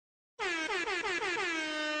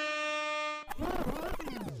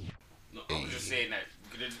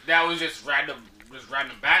That was just random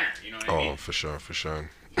banner. You know what I mean? Oh, for sure, for sure.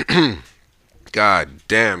 God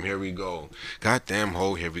damn, here we go. God damn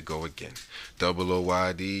ho, here we go again. Double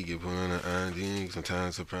OYD, give one an ID,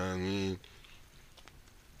 sometimes surprise me.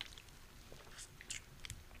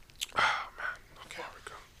 Oh man, okay, here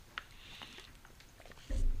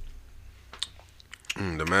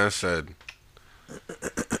we go. The man said,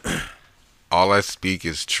 all I speak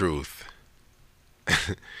is truth.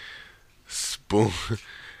 Spoon.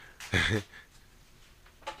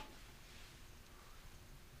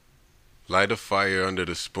 Light a fire under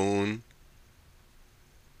the spoon,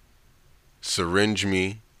 syringe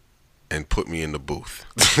me, and put me in the booth.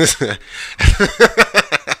 That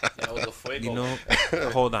was a fuego. You know,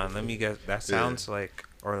 hold on. Let me get. That sounds like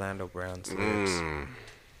Orlando Brown's lyrics.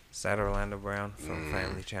 Is that Orlando Brown from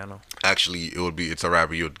Family Channel? Actually, it's a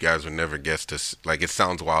rapper you guys would never guess this. Like, it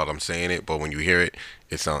sounds wild, I'm saying it, but when you hear it,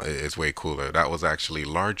 it's way cooler. That was actually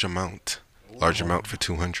Large Amount. Large Amount for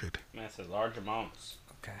 200. Man, it says large amounts.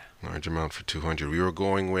 Okay. Large Amount for 200. We were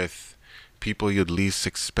going with people you'd least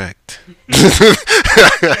expect. People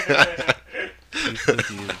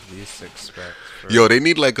you least expect. Yo, they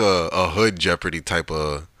need like a hood Jeopardy type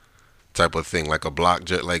of thing, like a block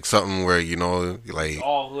like something where, you know, like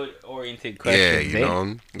All hood oriented yeah, questions. you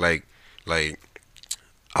know, like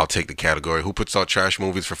I'll take the category. Who puts out trash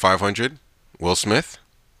movies for 500? Will Smith?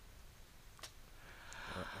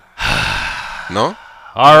 No?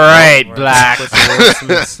 All right, We're Black. back with the Will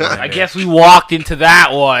Smith slander. I guess we walked into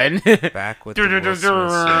that one. Back with the Will Smith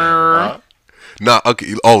slander. Nah,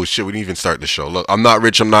 okay. Oh shit, we didn't even start the show. Look, I'm not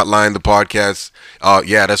rich, I'm not lying. The podcast.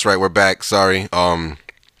 Yeah, that's right. We're back. Sorry.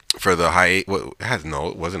 For the hiatus.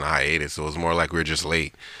 It wasn't a hiatus. It was more like we were just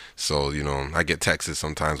late. So, you know, I get texts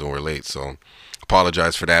sometimes when we're late. So,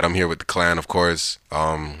 apologize for that. I'm here with the clan, of course.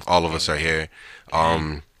 All of us are here.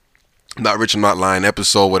 Not rich, I'm not lying.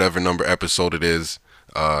 Episode, whatever number episode it is.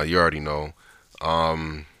 You already know.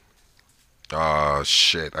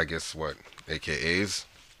 Shit. I guess what? AKAs.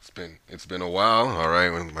 It's been a while. All right,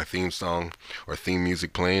 with my theme song or theme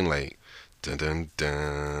music playing, like dun dun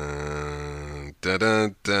dun dun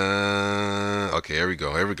dun dun. Okay, here we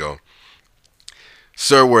go.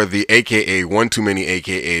 Sir Worthy, aka One Too Many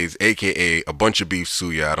AKAs, aka A Bunch of Beef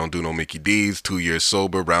Suya. I don't do no Mickey D's. 2 years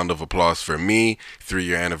sober. Round of applause for me.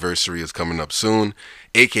 3-year anniversary is coming up soon.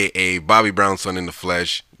 Aka Bobby Brown's son in the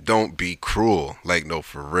flesh. Don't be cruel. Like, no,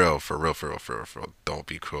 for real. Don't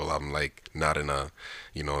be cruel. I'm like not in a,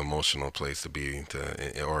 you know, emotional place to be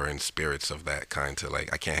or in spirits of that kind to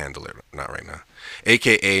like. I can't handle it. Not right now.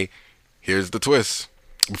 Aka, here's the twist.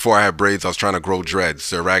 Before I had braids, I was trying to grow dreads.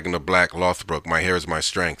 Sir Ragnar Black Lothbrok, my hair is my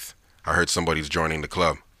strength. I heard somebody's joining the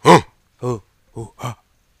club. Huh?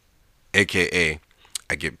 AKA,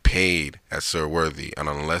 I get paid as Sir Worthy, and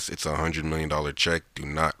unless it's $100 million check, do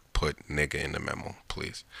not put nigga in the memo,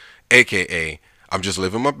 please. AKA, I'm just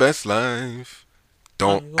living my best life.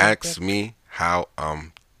 Don't ask me how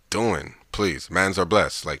I'm doing, please. Mans are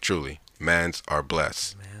blessed, like truly. Mans are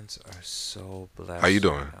blessed. Mans are so blessed. How you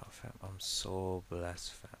doing? Right now, fam. I'm so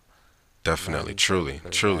blessed, fam. Definitely, Mans truly,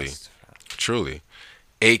 are truly, blessed, fam. truly.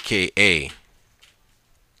 AKA,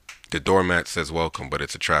 the doormat says welcome, but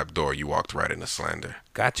it's a trap door. You walked right into slander.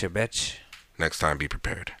 Gotcha, bitch. Next time, be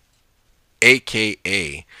prepared.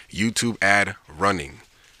 AKA, YouTube ad running.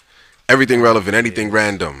 Everything relevant, anything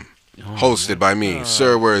random. Hosted by me,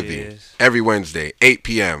 Sir Worthy. jeez. Every Wednesday, 8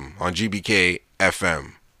 p.m. on GBK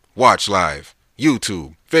FM. Watch live.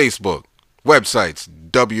 YouTube, Facebook, websites,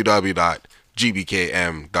 www.gbkm.fm.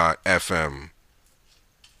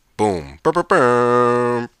 Boom.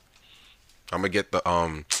 I'm gonna get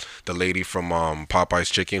the lady from Popeye's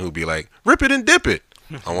Chicken who'd be like, rip it and dip it.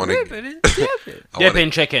 I want to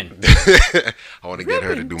Dipping chicken. I want to get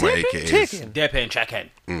her to do my AKAs. Dipping chicken.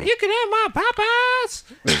 You can have my Popeyes.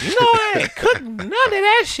 You know I ain't cook none of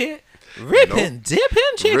that shit. Ripping, dipping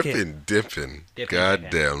chicken. Ripping, dipping. Dipping God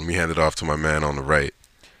chicken. damn. Let me hand it off to my man on the right.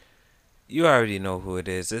 You already know who it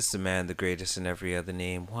is. It's the man, the greatest in every other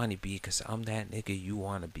name. Wanna be, cause I'm that nigga you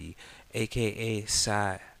wanna be. AKA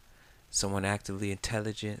Psy. Someone actively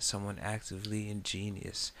intelligent, someone actively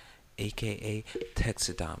ingenious. AKA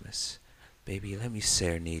Texadomus. Baby, let me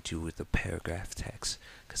serenade you with a paragraph text.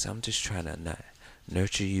 Cause I'm just trying to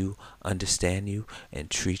nurture you, understand you, and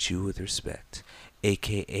treat you with respect.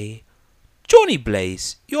 AKA Johnny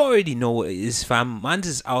Blaze. You already know what it is, fam. Man's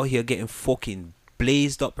is out here getting fucking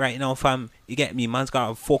blazed up right now, fam. You get me? Man's got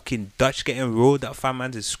a fucking Dutch getting rolled up, fam.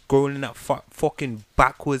 Man's is scrolling up fucking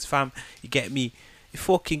backwards, fam. You get me? You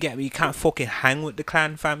fucking get me? You can't fucking hang with the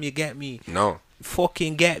clan, fam. You get me? No.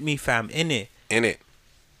 Fucking get me, fam. In it.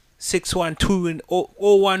 612 and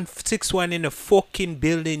 0161 in the fucking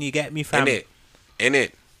building. You get me, fam? In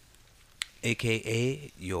it.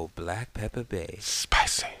 AKA your Black Pepper Bay.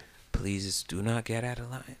 Spicy. Please do not get out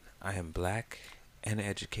of line. I am black and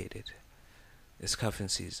educated. It's cuffing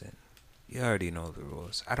season. You already know the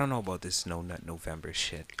rules. I don't know about this No Nut November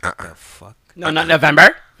shit. What the fuck? No, not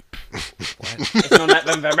November. What? It's no nut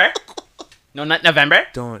November. No nut November.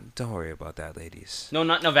 Don't worry about that, ladies. No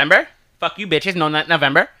nut November. Fuck you, bitches. No nut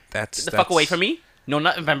November. That's Get the fuck away from me. No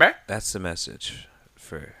nut November. That's the message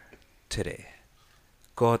for today.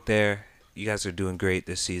 Go out there. You guys are doing great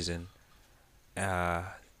this season.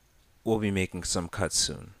 We'll be making some cuts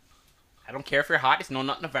soon. I don't care if you're hot. It's no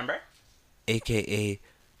nut November. AKA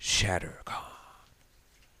Shattercon.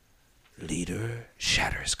 Leader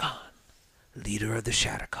Shatterscon. Leader of the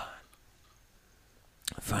Shattercon.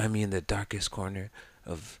 Find me in the darkest corner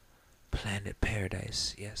of Planet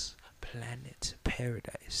Paradise. Yes, Planet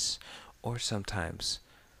Paradise. Or sometimes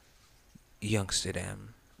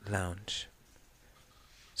Youngsterdam Lounge.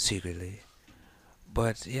 Secretly.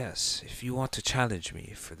 But yes, if you want to challenge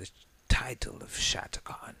me for the title of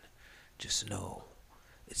Shattercon, just know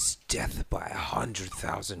it's death by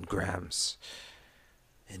 100,000 grams.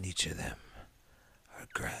 And each of them are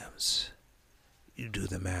grams. You do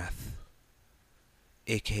the math.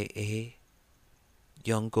 AKA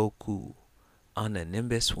Young Goku on the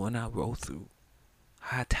Nimbus when I roll through.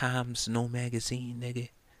 High Times, no magazine, nigga.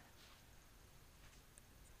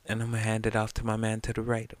 And I'm gonna hand it off to my man to the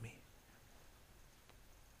right of me.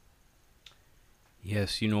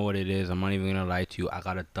 Yes, you know what it is. I'm not even gonna lie to you. I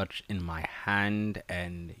got a Dutch in my hand,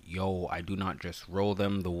 and yo, I do not just roll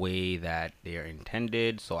them the way that they're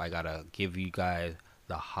intended. So I gotta give you guys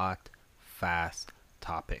the hot, fast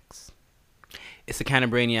topics. It's the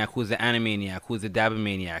Canabrainiac, who's the Animaniac, who's the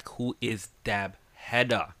Dabomaniac, who is Dab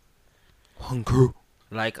Hedda. Hungry.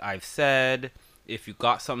 Like I've said, if you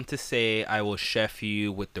got something to say, I will chef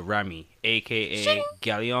you with the Remy, aka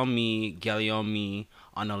Galley on me,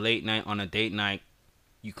 on a late night, on a date night.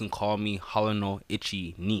 You can call me Hollow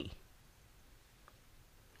Itchy Knee.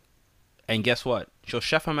 And guess what? She'll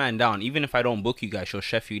chef a man down. Even if I don't book you guys, she'll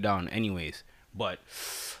chef you down anyways. But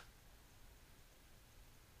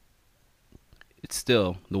it's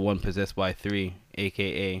still the one possessed by three,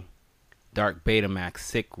 aka Dark Betamax,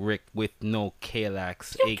 Sick Rick with no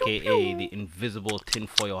Kalax, aka the Invisible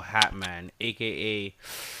Tinfoil Hat Man, aka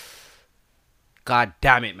God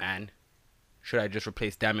damn it, man. Should I just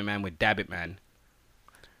replace Damn It Man with Dab It Man?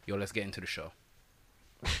 Yo, let's get into the show.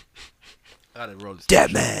 I gotta roll this.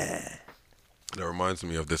 Dab Man. That reminds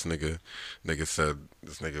me of this nigga. Nigga said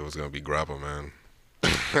this nigga was gonna be Grabber Man.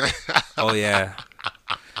 Oh yeah.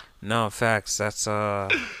 No, facts. That's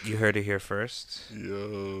you heard it here first.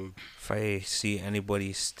 Yo. If I see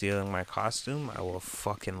anybody stealing my costume, I will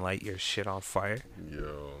fucking light your shit on fire.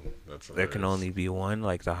 Yo, that's There can hilarious. only be one,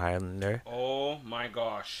 like the Highlander. Oh my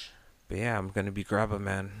gosh. But yeah, I'm gonna be Grabber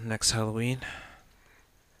Man next Halloween.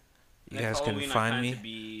 You Next guys Halloween, can I find plan me. to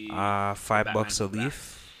be $5 Batman a Who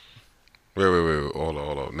leaf. Wait. Hold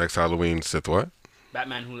on. Next Halloween, Sith what?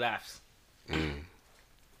 Batman Who Laughs.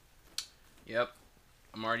 Yep.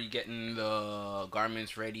 I'm already getting the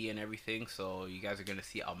garments ready and everything, so you guys are going to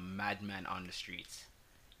see a madman on the streets.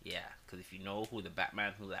 Yeah, because if you know who the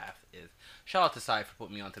Batman Who Laughs is, shout out to Sai for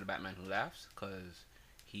putting me onto the Batman Who Laughs, because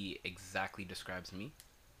he exactly describes me.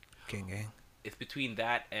 Gang. It's between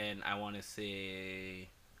that and I want to say,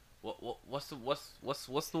 what's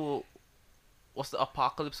the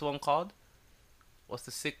Apocalypse one called? What's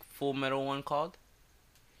the sick Full Metal one called?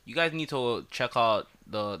 You guys need to check out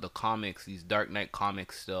the comics, these Dark Knight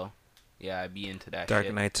comics still. Yeah, I'd be into that Dark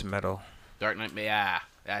shit. Knight's Metal. Dark Knight, yeah,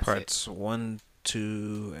 that's Parts 1,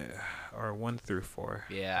 2, or 1 through 4.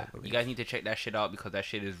 it. Yeah, I you believe. guys need to check that shit out because that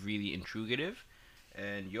shit is really intrugative.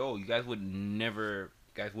 And yo, you guys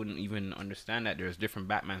wouldn't even understand that there's different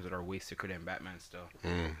Batmans that are way sicker than Batman still.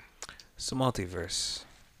 It's a multiverse.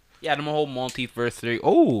 Yeah, the whole multiverse theory.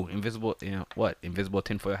 Oh, invisible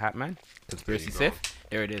tinfoil hat man, conspiracy There you Sith.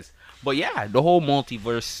 There it is. But yeah, the whole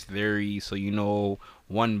multiverse theory. So you know,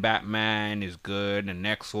 one Batman is good, the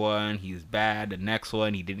next one he's bad, the next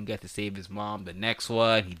one he didn't get to save his mom, the next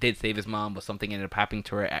one he did save his mom, but something ended up happening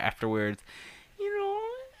to her afterwards. You know,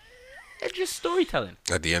 it's just storytelling.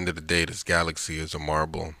 At the end of the day, this galaxy is a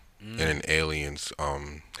marble in an alien's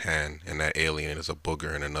hand, and that alien is a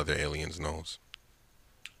booger in another alien's nose.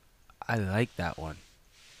 I like that one.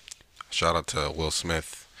 Shout out to Will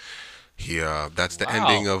Smith. That's the Wow.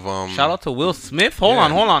 ending of Shout out to Will Smith. Hold Yeah.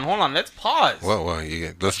 on. Let's pause. Well,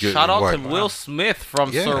 let's get Shout out what? to Will Smith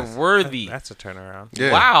from Yeah. Sir Worthy. That's a turnaround.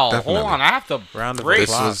 Yeah, Wow. definitely. Hold on. I have to Round of break.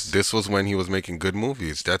 applause. This was when he was making good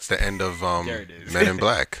movies. That's the end of There it is. Men in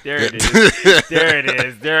Black. There it is. There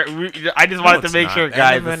it is. I just wanted to it's make not. sure, End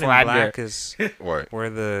guys. of Men in Before I Black do. is What? where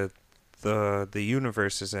the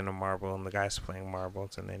universe is in a marble and the guy's playing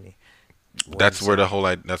marbles and then he. That's wins where the it. whole.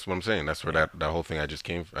 That's what I'm saying. That's where that whole thing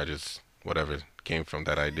whatever came from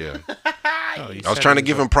that idea. Oh, you I was said trying to it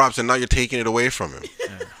give was him props, and now you're taking it away from him.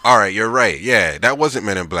 All right, you're right. Yeah, that wasn't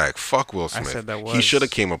Men in Black. Fuck Will I Smith. said that He was- should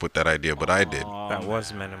have came up with that idea, but I did. That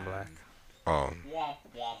was Men in Black. Oh, Womp,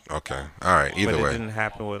 womp. okay. All right. Either But it way. didn't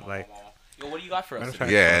happen with like. Yo, what do you got for us? Matter of today?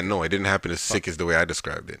 fact- Yeah, no, it didn't happen as sick as the way I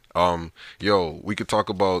described it. Yo, we could talk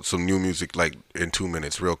about some new music like in 2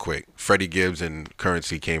 minutes, real quick. Freddie Gibbs and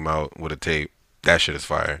Currency came out with a tape. That shit is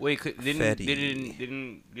fire. Wait, Fetty.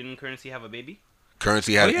 didn't Currency have a baby?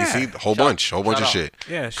 Currency had, Oh, yeah. you see, whole Shout bunch of out. shit.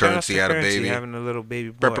 Yeah, shout Currency out to had a Currency baby. having a little baby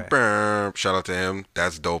Brr, boy. brr, brr. Shout out to him.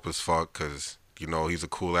 That's dope as fuck, cause you know he's a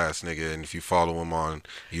cool ass nigga, and if you follow him on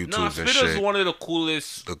YouTube No, and Spitter's shit, one of the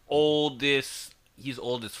coolest, oldest. He's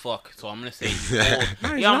old as fuck, so I'm gonna say he's old. No,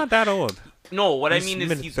 he's Yeah, not that old. no, what He's I mean is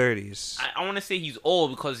mid he's. 30s. I want to say he's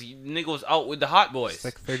old because nigga was out with the hot boys. It's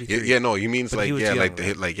like 33. yeah, no, he means But like he was yeah, young, like the right?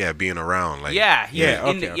 hit, like yeah, being around, like yeah, he's Yeah,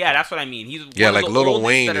 in the, okay, yeah, okay. that's what I mean. He's yeah, one like of the Lil oldest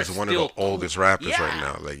Wayne that is are one of the still oldest rappers Yeah. right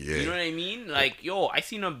now. Like yeah, You know what I mean? Like, yo, I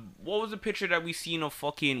seen what was the picture that we seen of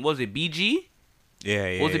fucking, was it BG? Yeah,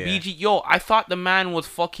 yeah. Was it yeah. BG? Yo, I thought the man was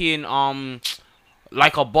fucking,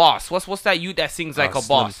 like a boss. What's that youth that sings like a Slim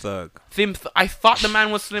boss? Thug. I thought the man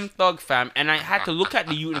was Slim Thug, fam, and I had to look at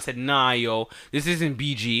the youth and said, nah, yo, this isn't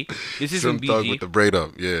BG. This Slim isn't Thug BG. with the braid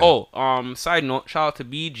up. Yeah. Oh, side note, shout out to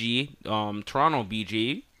BG, Toronto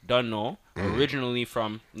BG, don't know, Mm. originally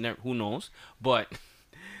from, who knows, but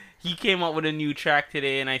he came up with a new track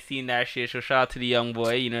today, and I seen that shit, so shout out to the young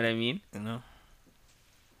boy, you know what I mean? You know?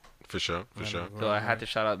 For sure. So I had to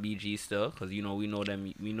shout out BG still, because, you know, we know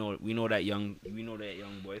them, we know that young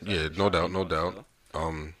boy. So I Yeah, had to no shout doubt, him no out doubt.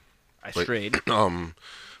 still. I but- strayed.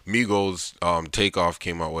 Migos Takeoff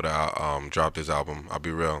came out with dropped his album. I'll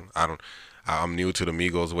be real. I'm new to the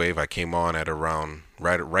Migos wave. I came on at around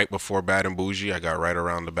right before Bad and Bougie. I got right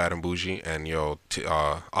around the Bad and Bougie, and yo,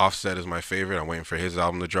 Offset is my favorite. I'm waiting for his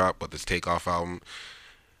album to drop, but this Takeoff album,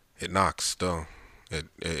 it knocks still.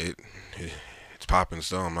 It's popping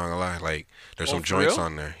still. I'm not gonna lie. Like there's Oh, some for joints real?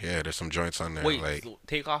 on there. Yeah, there's some joints on there. Wait, like so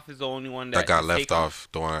Takeoff is the only one that got is left Takeoff?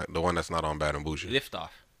 off. The one that's not on Bad and Bougie. Lift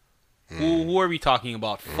off. Who are we talking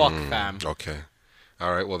about? Fuck, fam. Okay.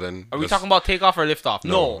 All right. Well then. Are we let's- talking about Takeoff or Lift Off?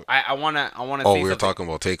 No. No, I wanna Oh, say we were something. talking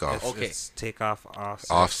about Takeoff. Okay. It's Takeoff, Offset,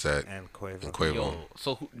 Offset and Quavo. and Quavo. Yo,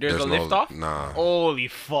 so there's a no- Lift Off? Nah. Holy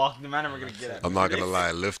fuck, the man never gonna get it. I'm not gonna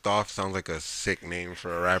lie. Lift Off sounds like a sick name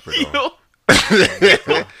for a rapper though.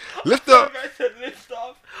 Yo, Lift Up. I said Lift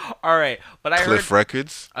Off. All right, but I Cliff heard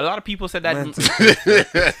Records. a lot of people said that.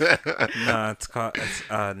 No, it's called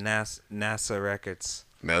NASA Records.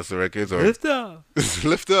 NASA Records or Lift up.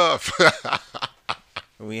 Lift Up.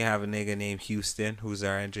 We have a nigga named Houston who's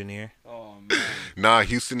our engineer. Oh man, Nah,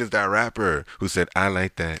 Houston is that rapper who said, "I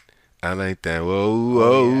like that. I like that." Whoa,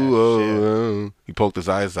 whoa, yeah, whoa, shit. whoa. He poked his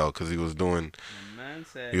eyes out because he was doing the man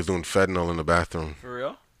said fentanyl in the bathroom. for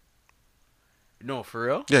real. No, for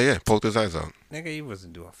real. Yeah, poked his eyes out. Nigga, he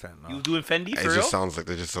wasn't doing fentanyl. You was doing Fendi It for real? just sounds like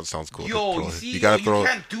sounds cool. to Yo, throw you it. see, gotta yo, throw. you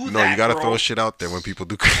can't do No, that, you gotta bro. throw shit out there when people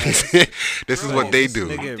do crazy. This is Bro, what they this do.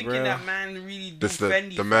 nigga- I'm thinking bro. that man really do This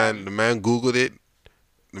Fendi. the man Googled it.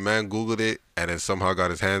 The man Googled it and then somehow got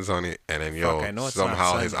his hands on it and then Fuck, I know it's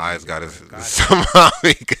somehow not his Sunday, eyes got but his God. somehow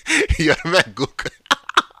he got a man Google.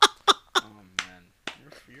 Oh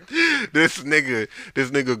man, This nigga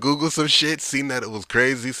Googled some shit, seen that it was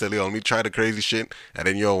crazy, said, yo, let me try the crazy shit. And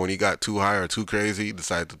then, yo, when he got too high or too crazy, he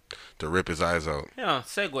decided to rip his eyes out. yeah.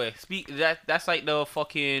 Segue. That's like the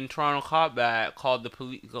fucking Toronto cop that called the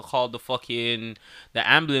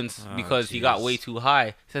ambulance Oh, because he got jeez. way too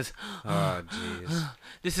high. Says, Oh, jeez.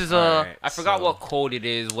 this is Alright, I forgot so what code it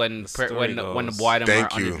is when the story when the goes- boy them are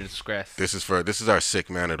Thank you. under distress. This is our sick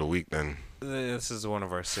man of the week then. This is one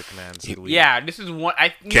of our sick mans of the week. Yeah, this is one.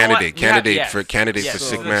 Candidate yes, for yes.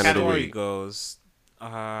 sick So man of the story week. goes,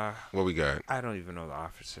 What we got? I don't even know the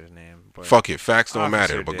officer's name, but Fuck it, facts don't Officer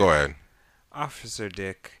matter, but Dick. go ahead. Officer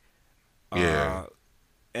Dick, Yeah.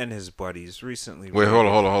 and his buddies recently. Wait, hold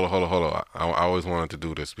on. I always wanted to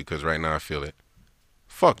do this because right now I feel it.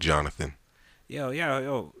 Fuck Jonathan. Yo.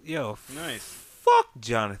 Nice. Fuck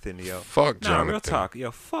Jonathan, yo. Fuck Nah, Jonathan. real talk, yo.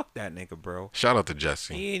 Fuck that nigga, bro. Shout out to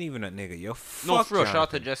Jesse. He ain't even a nigga, yo. Fuck No, for real. Shout out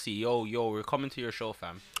to Jonathan. Jesse. Yo, we're coming to your show,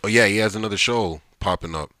 fam. Oh yeah, he has another show.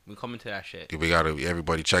 popping up. We coming to that shit. We gotta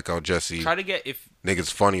everybody check out Jesse. Try to get if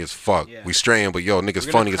Niggas funny as fuck. Yeah. We straying, but yo, niggas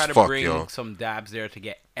we're gonna funny try as to fuck, bring yo. some dabs there to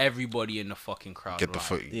get everybody in the fucking crowd. Get the live.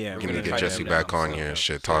 fuck. Yeah, You we're need to gonna get try to Jesse do back that. on here and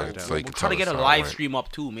shit. Talk. Yeah, It's We'll like try to get a tell us live how it stream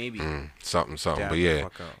up too, maybe. went. Something. Dab But the yeah,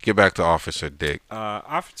 fuck out. get back to Officer Dick.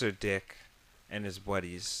 Officer Dick and his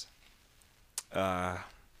buddies,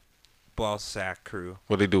 ball sack crew.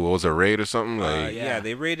 What they do? What was it, a raid or something? Like, Yeah,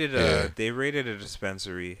 they raided Yeah. a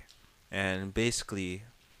dispensary, and basically,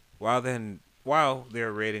 while they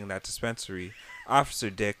were raiding that dispensary, Officer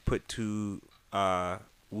Dick put 2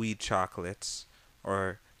 weed chocolates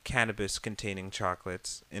or cannabis containing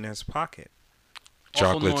chocolates in his pocket.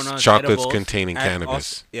 Also known chocolates as chocolates edibles. containing And cannabis.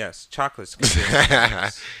 also- yes, chocolates containing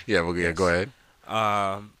cannabis. Yeah, well, yeah, Yes. go ahead.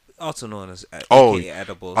 Also known as Oh, AKA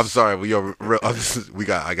edibles. I'm sorry, but yo,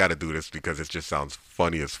 I got to do this because it just sounds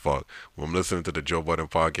funny as fuck. When I'm listening to the Joe Budden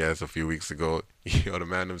podcast a few weeks ago, yo, the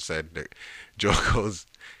man said that Joe goes,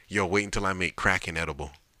 "Yo, wait until I make crack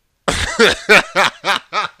inedible."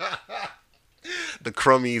 The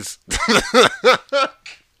crummies.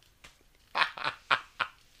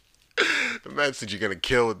 The man said you're gonna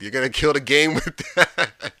kill the game with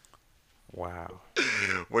that. Wow.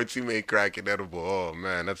 Once you make crack inedible, oh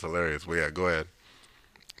man, that's hilarious. Well, yeah, go ahead.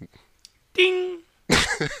 Ding.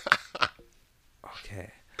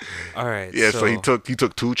 Okay. All right. Yeah, so he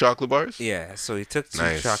took 2 chocolate bars. Yeah, so he took 2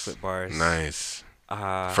 Nice. chocolate bars. Nice.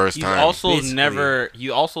 First He's time. also Basically.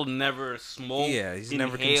 never smoked. Yeah, he's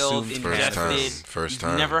never inhaled, consumed First time. ingested. First He's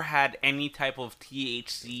time. never had any type of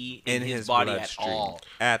THC in his body at bloodstream. all.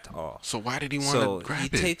 At all. So why did he want So to grab he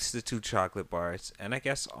it? takes the 2 chocolate bars, and I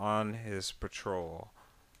guess on his patrol,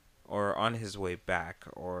 or on his way back,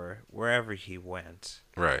 or wherever he went,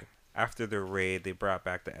 Right. after the raid, they brought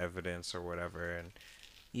back the evidence or whatever, and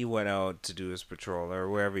he went out to do his patrol or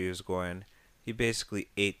wherever he was going. He basically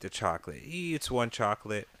ate the chocolate. He eats 1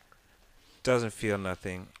 chocolate, doesn't feel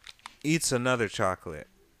nothing, eats another chocolate,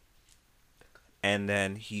 and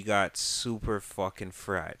then he got super fucking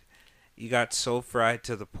fried. He got so fried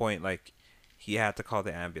to the point like he had to call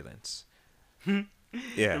the ambulance.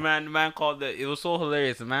 Yeah. The man called it was so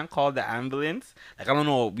hilarious. The man called the ambulance. Like, I don't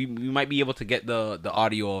know, we might be able to get the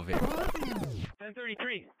audio of it.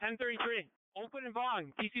 1033. Oakwood and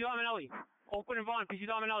Vaughn, PC Dominelli. Oakwood and Vaughn, PC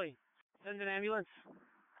Dominelli. Send an ambulance.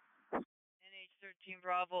 NH13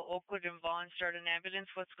 Bravo, Oakwood and Vaughn, start an ambulance.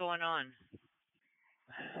 What's going on?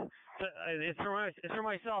 It's for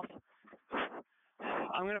myself.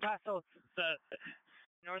 I'm gonna pass out.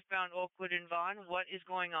 Northbound Oakwood and Vaughn, what is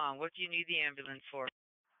going on? What do you need the ambulance for?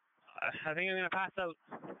 I think I'm gonna pass out.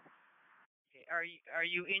 Okay, are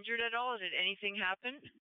you injured at all? Did anything happen?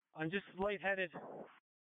 I'm just lightheaded.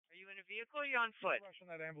 Are you in a vehicle or you on foot? Rush on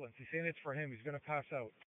that ambulance. He's saying it's for him. He's gonna pass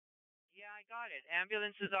out. Yeah, I got it.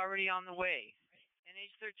 Ambulance is already on the way.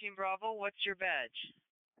 NH13 Bravo, what's your badge?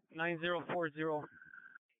 9040.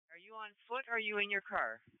 Are you on foot or are you in your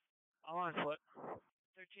car? I'm on foot.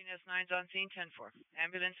 13S9's on scene, 10-4.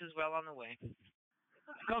 Ambulance is well on the way.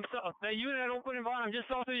 Come south. That unit at Oakwood and Vaughn. I'm just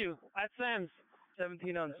south of you. At Sam's.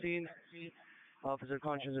 17 on scene. Officer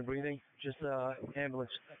conscious and breathing. Just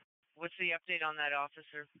ambulance. What's the update on that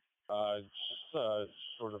officer? Just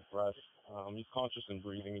short of breath. He's conscious and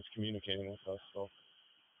breathing. He's communicating with us, so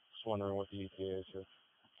just wondering what the ETA is here.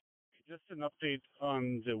 Just an update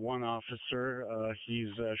on the one officer. He's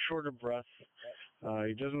short of breath.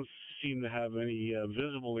 He doesn't seem to have any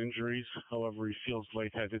visible injuries. However, he feels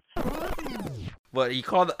lightheaded. But he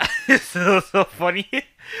called. It's so funny.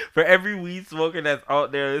 For every weed smoker that's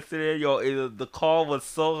out there listening, the call was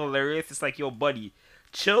so hilarious. It's like, yo, buddy,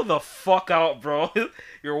 chill the fuck out, bro.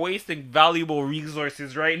 You're wasting valuable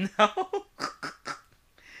resources right now.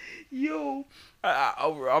 Yo,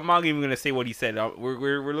 I'm not even gonna say what he said.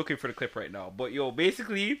 We're looking for the clip right now. But yo,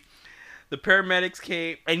 basically, the paramedics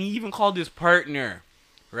came, and he even called his partner,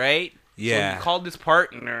 right? Yeah. So he called his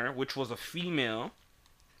partner, which was a female.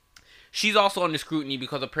 She's also under scrutiny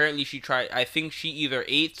because apparently she tried. I think she either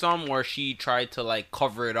ate some or she tried to like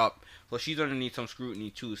cover it up. So she's underneath some scrutiny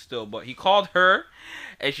too still. But he called her,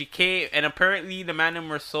 and she came, and apparently the man and them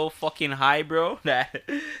were so fucking high, bro, that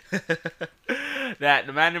that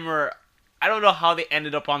the man and them were. I don't know how they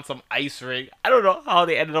ended up on some ice rink. I don't know how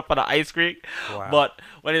they ended up on an ice rink. Wow. But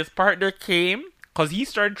when his partner came, because he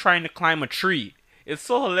started trying to climb a tree. It's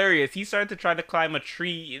so hilarious. He started to try to climb a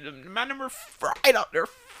tree. The man and them were fried out there.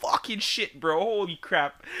 Fucking shit, bro. Holy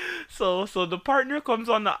crap. So the partner comes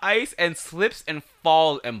on the ice and slips and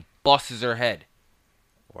falls and busts her head.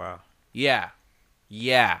 Wow. Yeah.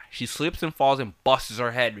 She slips and falls and busts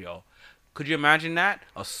her head, yo. Could you imagine that?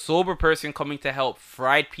 A sober person coming to help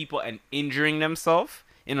fried people and injuring themselves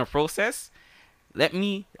in a process? let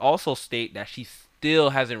me also state that she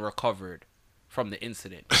still hasn't recovered from the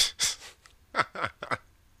incident.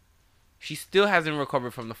 She still hasn't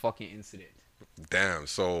recovered from the fucking incident. Damn.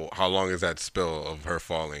 So how long is that spill of her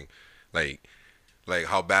falling? Like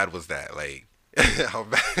how bad was that? Like how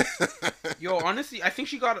bad? Yo, honestly, I think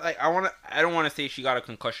she got like I don't want to say she got a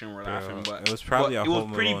concussion. We're laughing, but it was probably a it was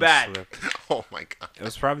Home pretty Alone bad. slip. Oh my god. It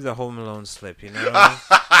was probably the Home Alone slip. You know what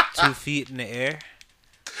I mean? 2 feet in the air.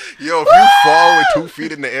 Yo, if you fall with 2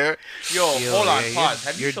 feet in the air, Yo, hold on, yeah, pause.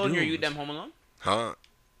 Have you you're shown your doomed. youth them Home Alone? huh?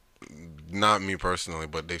 Not me personally,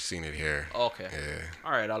 but they've seen it here. Okay. Yeah.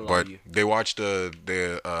 All right, I love But you. they watched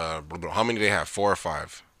how many they have? 4 or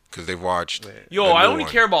 5? Because they've watched. Yo, the I new only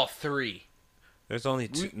one. care about 3. There's only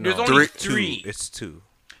 2. There's no, only two. 3. It's 2.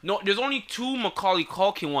 No, there's only 2 Macaulay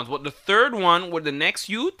Culkin ones, but the third one with the next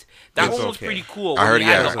youth, that It's one was okay. pretty cool. I when heard, he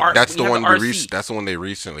had yeah, the art- that's the when he one. had the RC. That's the one they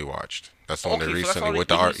recently watched. That's the one Okay, they so that's all recently with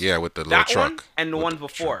they- the they art. just- Yeah, with the little that truck. one and the With one the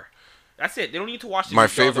before. truck. That's it. They don't need to watch My the other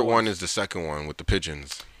favorite one ones. is the second one with the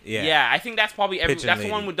pigeons. Yeah, I think that's probably Pigeon that's the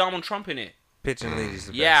Lady. one with Donald Trump in it. Pigeon Lady's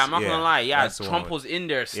the best. Yeah, I'm not gonna lie. Yeah, that's the one Trump with was in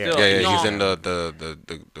there Yeah. still. Yeah, You know, he's in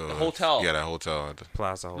the hotel. Yeah, that hotel.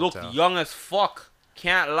 Plaza looked Hotel. young as fuck.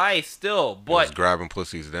 Can't lie, still, He was but grabbing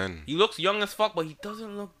pussies then. he looks young as fuck. But he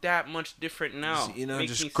doesn't look that much different now. You know,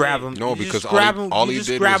 Makes me just grab say. him. No, you because just grab him. all you he just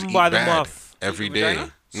did grab was him eat by the bad muff. every Eat day.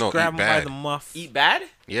 vagina? No, Just grab eat him by bad. the muff. Eat bad?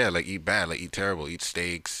 Yeah, like eat bad, like eat terrible, eat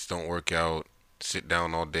steaks, don't work out, sit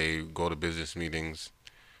down all day, go to business meetings,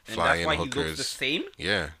 And fly that's in why he looks the hookers. same.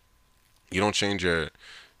 Yeah, you don't change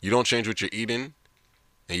what you're eating,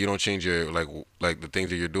 and you don't change your like the things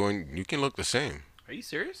that you're doing. You can look the same. Are you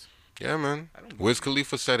serious? Yeah, man. I don't Wiz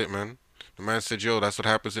Khalifa said it, man. The man said, "Yo, that's what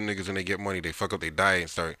happens to niggas when they get money. They fuck up their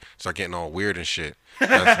diet and start getting all weird and shit."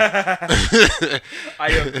 That's, I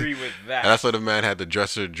agree with that. that's why the man had the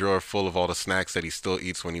dresser drawer full of all the snacks that he still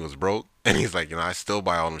eats when he was broke, and he's like, I still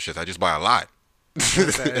buy all them shits. I just buy a lot.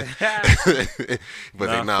 But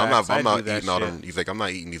Nah, like, nah, facts. I I'm not do that eating all shit. them. He's like, I'm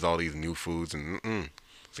not eating all these new foods, and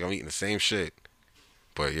He's like, I'm eating the same shit.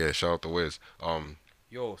 But yeah, shout out to Wiz.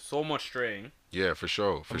 Yo, so much straying. Yeah, for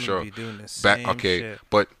sure, for I'm gonna sure. be doing the same Okay, shit.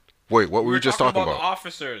 but wait, what were we just talking about? about? The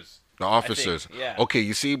officers. The officers. yeah. Okay,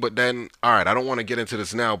 you see, but then, all right, I don't want to get into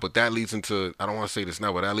this now, but that leads into, I don't want to say this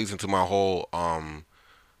now, but that leads into my whole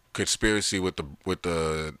conspiracy with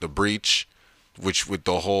the breach, which with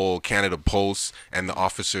the whole Canada Post and the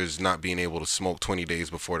officers not being able to smoke 20 days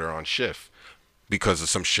before they're on shift because of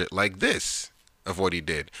some shit like this of what he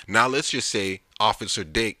did. Now let's just say Officer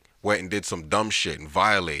Dick went and did some dumb shit and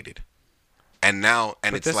violated. And now,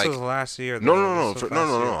 and But it's this like was last year. no, though. no, This no, was no, last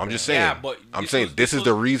no, year, no. I'm yeah. just saying. Yeah, but I'm this saying was- this this is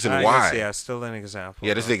the was- reason I why. guess, yeah, still an example.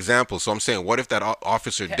 Yeah, this is though. an example. So I'm saying, what if that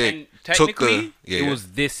Officer Dick And took technically, the it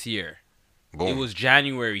was this year. boom. It was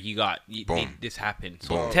January. Boom. This happened.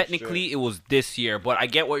 So Boom. technically, it was this year. But I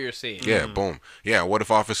get what you're saying. Yeah, boom. Yeah, what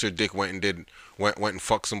if Officer Dick went and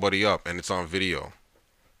fucked somebody up and it's on video?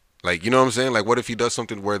 Like, you know what I'm saying? Like, what if he does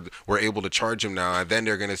something where we're able to charge him now, and then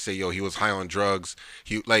they're gonna say, yo, he was high on drugs.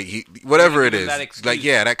 He whatever it Give is. that excuse. Like,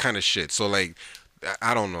 yeah, that kind of shit. So like,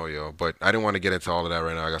 I don't know, yo, but I didn't want to get into all of that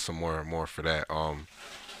right now. I got some more for that.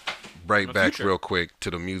 Right The back future. real quick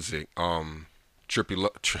to the music.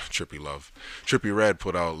 Trippy Red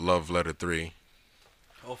put out Love Letter 3.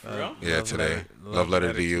 Oh, for real? Yeah, Love today. Letter- Love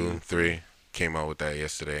Letter to You 3 came out with that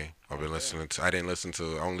yesterday. I've been listening to. I only listened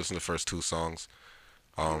to the first 2 songs.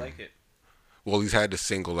 I like it. Well, he's had the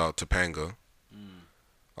single out, Topanga.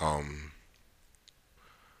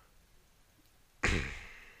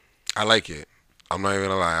 I like it. I'm not even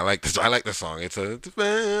gonna lie. I like this. I like the song. It's some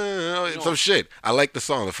shit. I like the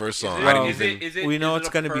song, the first song. I didn't even. We know is it's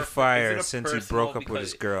a gonna be perf- fire is it a since he personal broke up with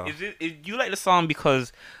his because- girl. Do you like the song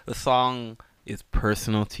because the song is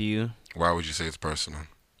personal to you? Why would you say it's personal?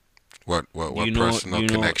 What You know- personal you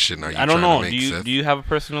know- connection are you I don't trying know. to make, Do you Seth? do you have a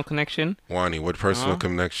personal connection? Wani, what personal Huh?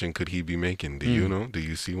 connection could he be making? Do you know? Do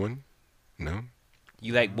you see one? No?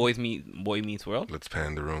 You like Boy Meets World? Let's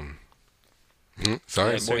pan the room.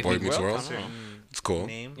 Sorry, Yeah, Boy Meets World? I don't know. It's cool.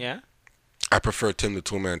 Name? Yeah. I prefer Tim the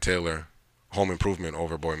Toolman Taylor, Home Improvement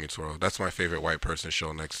over Boy Meets World. That's my favorite white person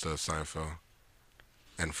show next to Seinfeld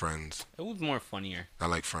and Friends. It was more funnier. I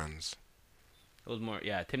like Friends. It was more,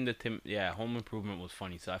 yeah. Home Improvement was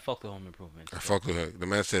funny, so I fucked the Home Improvement. I fuck with her. The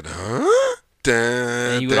man said, huh? Dun,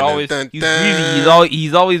 And he would dun, always, dun, he's dun. really,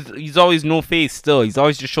 he's always no face still. He's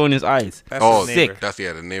always just showing his eyes. That's Oh, his neighbor. sick. That's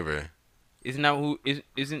the neighbor. Isn't that who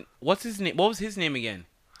isn't? What's his name? What was his name again?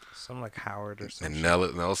 Something like Howard or something. And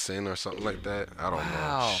Nelson or something like that. I don't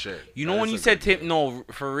know. Shit. You know That when is you a said good Tim? No,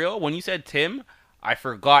 for real. When you said Tim, I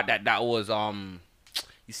forgot that was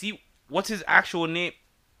You see, what's his actual name?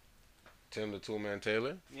 Tim the Toolman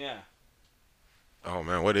Taylor? Yeah. Oh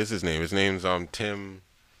man, what is his name? His name's Tim.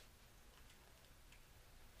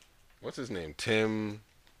 What's his name? Tim.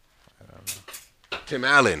 I don't know. Tim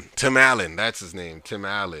Allen. Tim Allen. That's his name. Tim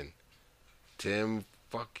Allen. Tim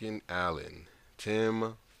fucking Allen.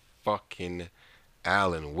 Tim fucking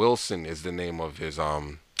Allen. Wilson is the name of his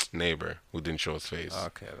neighbor who didn't show his face.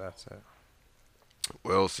 Okay, that's it.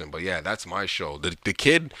 Wilson. But yeah, that's my show. The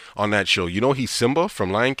kid on that show, you know he's Simba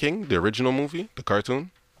from Lion King, the original movie, the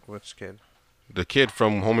cartoon? Which kid? The kid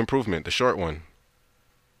from Home Improvement, the short one.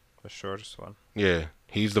 The shortest one. Yeah,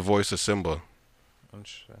 he's the voice of Simba.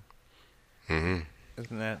 Interesting. Mm-hmm.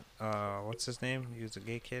 Isn't that what's his name? He was a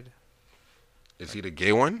gay kid. Is he the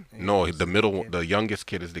gay one? Yeah, No, he's the the middle, kid. the youngest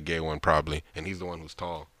kid is the gay one probably, and he's the one who's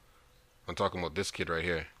tall. I'm talking about this kid right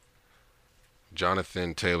here,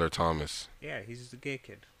 Jonathan Taylor Thomas. Yeah, he's the gay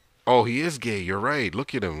kid. Oh, he is gay. You're right.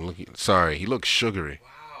 Look at him. Sorry, he looks sugary.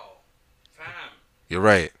 Wow. Fam. You're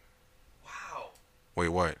right. Wow. Wait,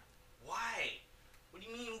 what? Why? What do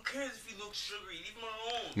you mean? Who cares if he looks sugary? Leave him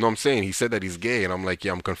alone. No, I'm saying he said that he's gay, and I'm like,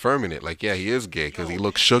 yeah, I'm confirming it. Like, yeah, he is gay because he Yo,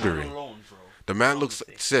 looks leave him sugary. alone, bro. The man Wrong looks with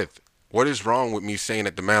it. Sith. What is wrong with me saying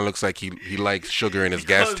that the man looks like he likes sugar in his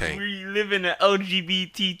gas Because tank? we live in the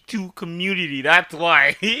LGBT2 community. That's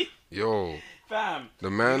why. Yo, Fam.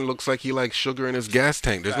 the man looks like he likes sugar in his gas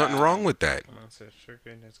tank. There's nothing wrong with that. That's it. Sugar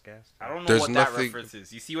in his gas. I don't know There's what nothing- that reference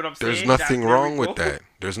is. You see what I'm saying? There's nothing There we wrong with go. that.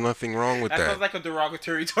 There's nothing wrong with That that. sounds like a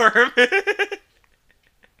derogatory term.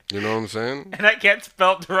 You know what I'm saying? And I can't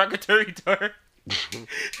spell derogatory term.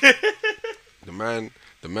 The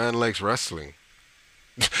man likes wrestling.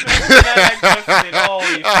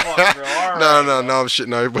 Holy fuck, bro. All No, right, no, no, shit.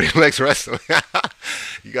 No, everybody likes wrestling.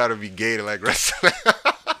 You gotta be gay to like wrestling.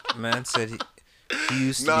 Man said he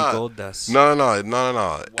used to Nah. be gold dust. No.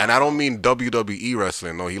 And I don't mean WWE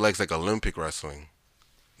wrestling. No, he likes like Olympic wrestling.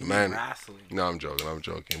 The man. Wrestling. No, I'm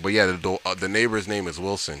joking. But yeah, the neighbor's name is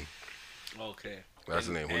Wilson. Okay. That's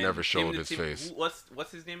the name. Who And never showed Tim- his Tim- face.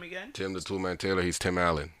 What's his name again? Tim the Two-Man Taylor. He's Tim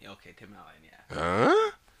Allen. Yeah, okay, Tim Allen. Yeah.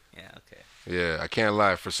 Huh? Yeah. Okay. Yeah, I can't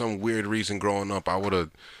lie. For some weird reason, growing up, I would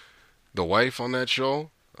have the wife on that show.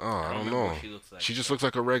 Oh, I don't remember know. what she looks like. She just looks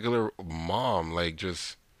like a regular mom. Like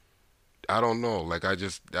just, I don't know. Like I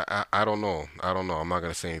don't know. I'm not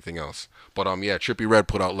gonna say anything else. But yeah, Trippie Redd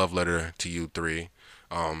put out Love Letter to You 3.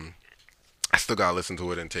 I still gotta listen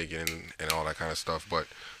to it and take it in and all that kind of stuff. But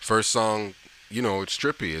first song, you know, it's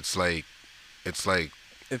trippy. It's like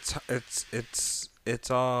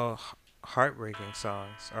It's all heartbreaking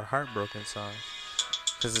songs or heartbroken songs.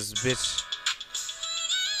 Cause this bitch.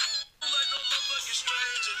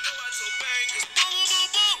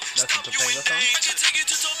 That's the Topanga song.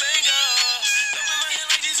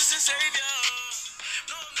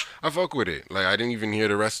 I fuck with it. Like I didn't even hear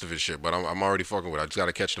the rest of his shit, but I'm already fucking with it. I just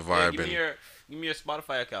gotta catch the Yeah, vibe, give and me your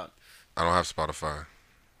Spotify account. I don't have Spotify.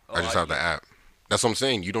 Oh, I just have the app. That's what I'm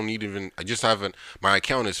saying. You don't need even. I just haven't. My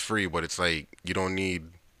account is free, but it's like you don't need.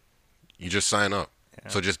 You just sign up. Yeah.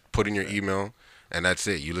 So just put in your email, and that's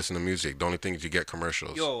it. You listen to music. The only thing is you get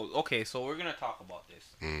commercials. Yo, okay, so we're gonna talk about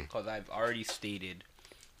this Mm. because I've already stated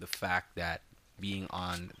the fact that being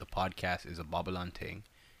on the podcast is a Babylon thing,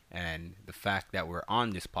 and the fact that we're on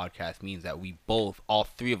this podcast means that we both, all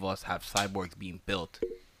three of us, have cyborgs being built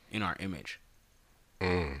in our image.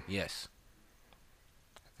 Mm. Yes.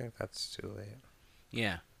 I think that's too late.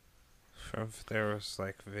 Yeah. If there was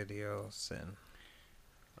like videos and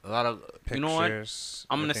A lot of pictures. you know what?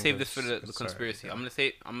 I'm I gonna think save this for the it's conspiracy.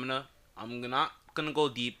 already I'm not gonna go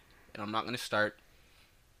deep, and I'm not gonna start.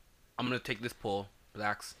 I'm gonna take this poll.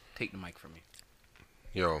 Blacks, take the mic from me.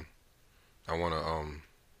 Yo, I wanna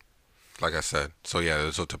like I said. So yeah,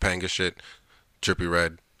 so Topanga shit, Trippie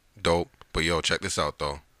Redd, dope. But yo, check this out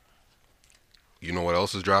though. You know what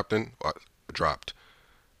else is dropped?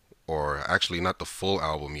 Or actually not the full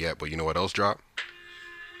album yet, but you know what else dropped?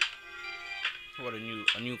 What,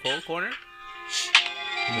 a new cold corner?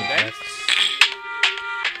 New X? X.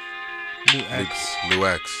 New X. New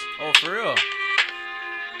X. Oh, for real?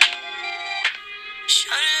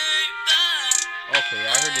 Okay,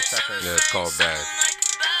 yeah, I heard this track already. Yeah, it's called Bad.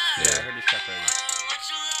 Yeah, I heard this track already.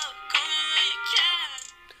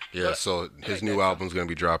 Yeah, But- so his new album's gonna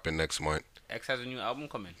be dropping next month. X has a new album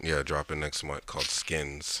coming. Yeah, dropping next month called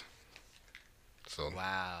Skins. So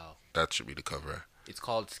Wow. that should be the cover. It's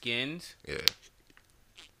called Skins. Yeah.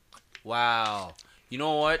 Wow. You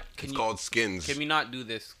know what? It's called Skins. Can we not do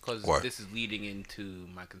this? Because What? this is leading into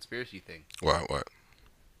my conspiracy thing. What?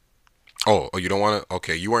 Oh, you don't want to?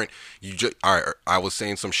 Okay, you just. All right, I was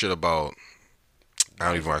saying some shit about. I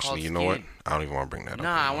don't Why is even it actually. called You know what? Skin? I don't even want to bring that up.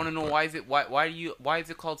 Nah, I anymore, want to know but why is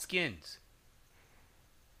it called Skins?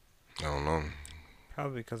 I don't know.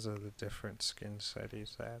 Probably because of the different skin set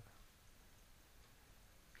he's had.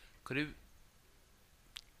 Could it?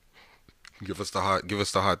 Give us the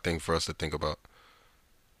hot thing for us to think about.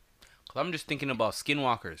 Cause I'm just thinking about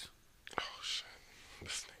skinwalkers. Oh shit.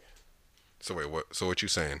 This nigga. So wait, what? So what you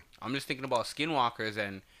saying? I'm just thinking about skinwalkers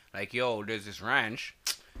and like, yo, there's this ranch.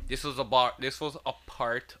 This was a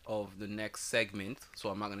part of the next segment, so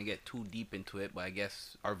I'm not gonna get too deep into it. But I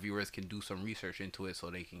guess our viewers can do some research into it so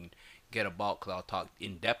they can get about. Cause I'll talk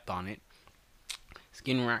in depth on it.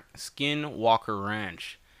 Skinwalker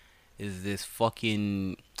Ranch is this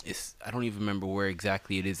fucking. I don't even remember where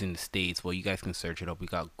exactly it is in the States. Well, you guys can search it up. We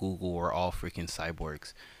got Google. We're all freaking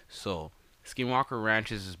cyborgs. So Skinwalker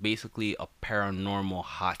Ranch is basically a paranormal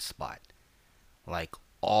hotspot. Like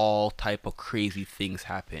all type of crazy things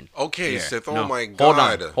happen. Okay, here. Seth. Oh No, my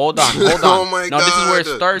god. Hold on. Oh my no, this is where it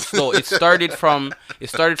God. starts though. It started from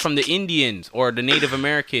the Indians or the Native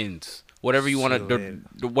Americans, whatever you want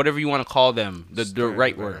to, whatever you want to call them. The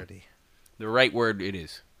right word. The right word it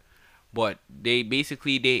is. But they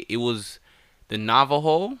basically it was the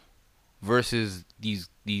Navajo versus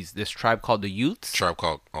this tribe called the Utes. Tribe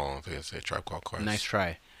called they say Tribe Called Quest. Nice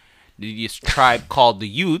try. This tribe called the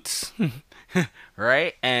Utes,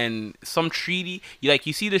 right? And some treaty,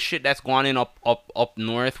 you see the shit that's going in up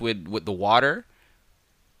north with the water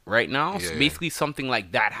right now. Yeah, So basically something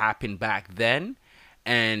like that happened back then.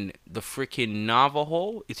 And the freaking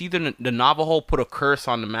Navajo, it's either the Navajo put a curse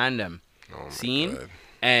on the man them. Oh my Seen? God.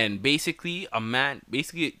 And basically a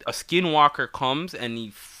skinwalker comes and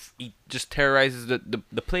he just terrorizes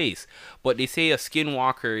the place. But they say a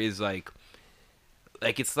skinwalker is like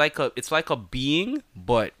it's like a being,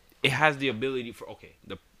 but it has the ability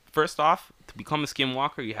first off, to become a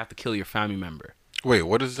skinwalker, you have to kill your family member. Wait,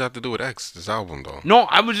 what does that have to do with X, this album though? No,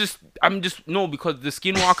 because the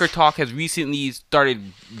Skinwalker talk has recently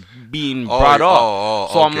started being brought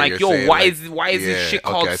up. So I'm like, yo, why is this shit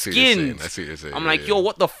called Skins? I see what you're saying. I'm like, yo,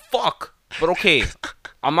 what the fuck? But okay,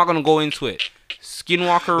 I'm not gonna go into it.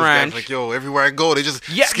 Skinwalker Ranch. Like, yo, everywhere I go, they just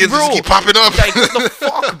skins bro, just keep popping up. Like, what the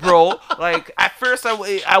fuck, bro? Like, at first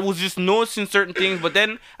I was just noticing certain things, but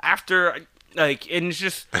then after, like, and it's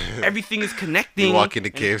just everything is connecting. You walk into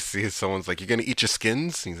KFC and someone's like, "You're gonna eat your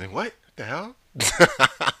skins?" And he's like, "What the hell?" Do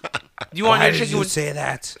you want Why your did chicken you say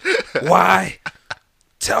that? Why?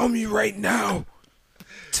 Tell me right now.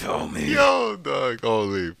 Tell me. Yo, dog,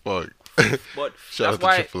 holy fuck. But Shout that's out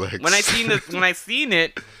why to Triple X. when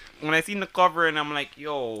I seen the cover and I'm like,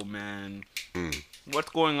 yo, man, what's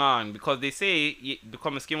going on? Because they say you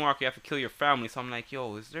become a skinwalker, you have to kill your family. So I'm like,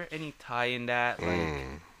 yo, is there any tie in that?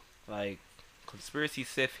 Like conspiracy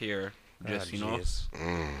Sith here, just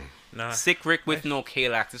Nah. Sick Rick with no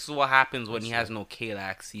Kalax. This is what happens when he has no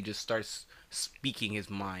Kalax. He just starts speaking his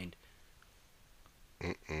mind.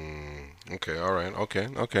 Okay, all right, okay.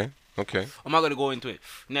 I'm not gonna go into it.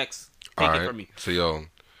 Next, take it from me. So yo,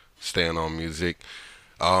 staying on music.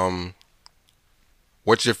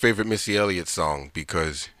 What's your favorite Missy Elliott song?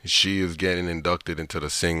 Because she is getting inducted into the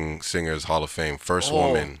Singers Hall of Fame. First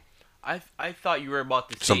woman. I thought you were about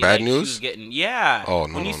to say Some bad like, news? She was getting, yeah. Oh,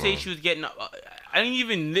 no, when you no, say no. she was getting, I didn't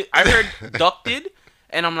even. I heard inducted,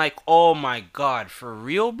 and I'm like, oh my god, for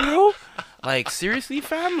real, bro? Like seriously,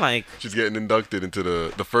 fam? Like She's getting inducted into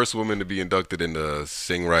the first woman to be inducted in the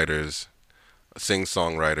Sing-Songwriters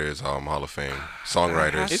Hall of Fame.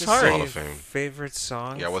 Songwriters It's hard. Hall of Fame. Favorite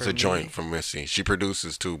song? Yeah, what's for a joint me? from Missy? She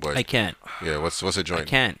produces too, but I can't. yeah, what's a joint? I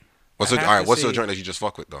can't. What's I a have all right? to What's a say- joint that you just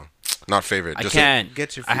fuck with though? Not favorite. I Just can't.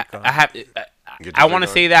 Get your feet on. I have. Get your I want to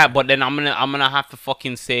feet say on. that, but then I'm gonna have to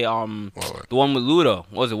fucking say What? the one with Luda.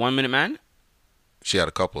 What was it 1 Minute Man? She had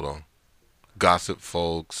a couple though. Gossip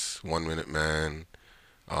Folks, 1 Minute Man.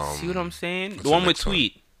 See what I'm saying? what's The the one with next one?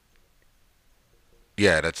 Tweet.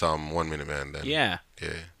 Yeah, that's 1 Minute Man then. Yeah. Yeah.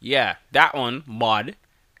 Yeah, that one, mod.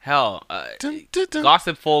 Hell, Dun, dun, dun.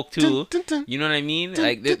 Gossip Folk too. Dun, dun, dun. You know what I mean? Dun,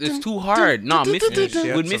 Like dun, it's dun, too dun, hard. No, dun, Missy dun, She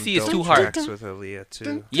had with some Missy it's dope too hard. tracks with Aaliyah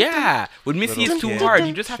too. Yeah, with Missy Little it's too Kim. hard.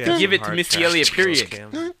 You just have She to had give some it to hard Missy tracks Elliott. with Lil'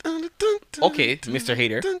 Period. Kim. Okay, Mr.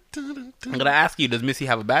 Hater. I'm gonna ask you: does Missy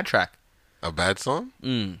have a bad track? A bad song?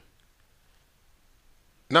 Mm.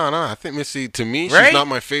 No, I think Missy, to me, Right? she's not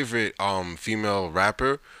my favorite female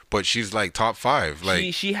rapper, but she's like top 5.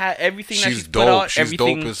 Like She had everything that she's she's put dope. out. She's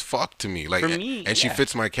Everything. dope as fuck to me. Like For me, and she yeah.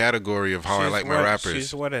 fits my category of how I She's like my what- rappers.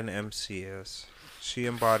 She's what an MC is. She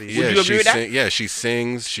embodies. Would you agree with that? Yeah, she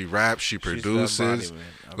sings, she raps, she She's the produces. embodiment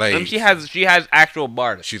of Like She has actual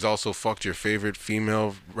bars. she's also fucked your favorite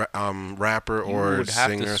female rapper or would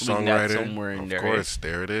have to singer swing that songwriter. somewhere in of there, course,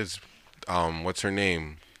 there it is. What's her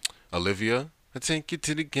name? Olivia. I take you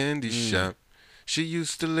to the candy shop. She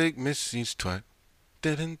used to lick Missy's twat.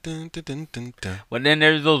 Dun, dun, dun, dun, dun, dun. But then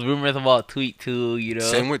there's those rumors about Tweet too, you know.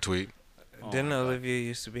 Same with Tweet. Didn't my God. Olivia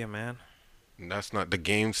used to be a man? That's not the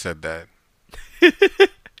game. Said that.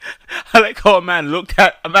 I like how a man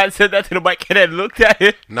said that to the mic and then looked at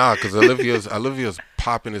it. Nah, because Olivia's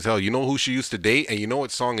popping as hell. You know who she used to date, and you know what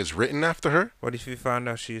song is written after her? What if you found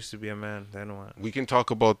out she used to be a man? Then what? We can talk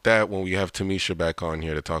about that when we have Tamisha back on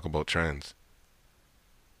here to talk about trans.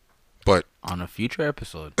 But On a future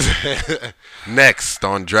episode. next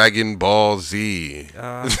on Dragon Ball Z.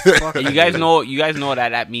 Fuck You guys know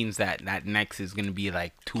that means that next is gonna be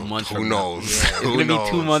like 2 months Who from knows? now. It's Who gonna knows?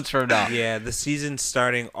 be 2 months from now. Yeah, the season's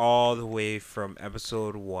starting all the way from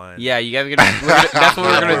episode 1. Yeah, you guys are that's what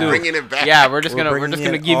we're gonna do. Bringing it back. Yeah, we're just We're gonna bringing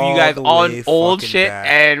give it you all guys the all way old fucking shit back.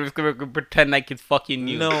 and we're gonna pretend like it's fucking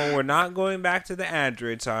new. No, we're not going back to the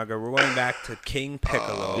Android saga. We're going back to King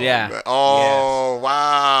Piccolo. Yeah. Oh,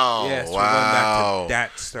 wow. Yes, we're wow. going back to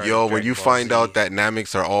that start. Yo, of when you Dragon Ball find Z. out that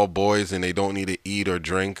Nameks are all boys and they don't need to eat or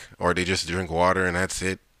drink, or they just drink water and that's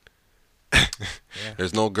it.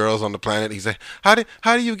 There's no girls on the planet. He's like, how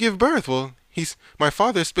do you give birth? Well, my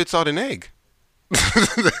father spits out an egg.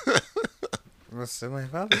 What's my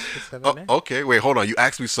father? Oh, okay, wait, hold on. You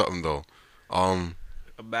asked me something though.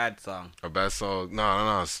 A bad song. A bad song.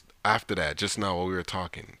 No. It's after that, just now while we were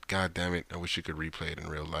talking. God damn it! I wish you could replay it in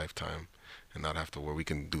real lifetime, and not have to where we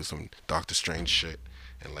can do some Doctor Strange shit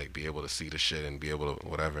and like be able to see the shit and be able to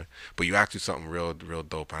whatever. But you asked me something real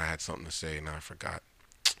dope. I had something to say, and I forgot.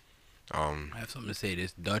 I have something to say.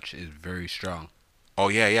 This Dutch is very strong. Oh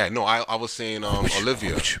yeah. No, I was saying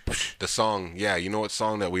Olivia, the song. Yeah, you know what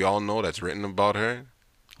song that we all know that's written about her?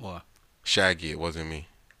 What? Shaggy. It wasn't me.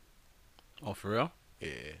 Oh, for real? Yeah.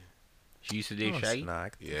 She used to date No, it's Shaggy?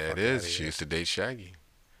 not. Get the Yeah, fuck it outta is. She here. used to date Shaggy,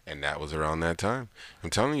 and that was around that time. I'm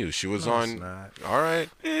telling you, she was No, it's on. not. All right,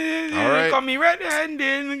 all right. Call me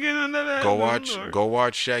red-handed. Go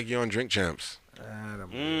watch Shaggy on Drink Champs. I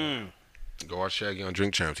don't Mm. Go watch Shaggy on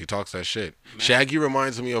Drink Champs. He talks that shit. Shaggy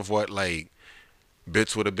reminds me of what like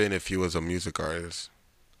Bits would have been if he was a music artist.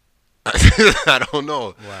 I don't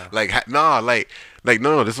know. Wow. Like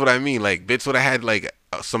no. This is what I mean. Like Bits would have had like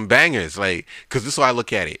some bangers. Like, cause this is how I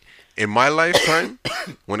look at it. In my lifetime,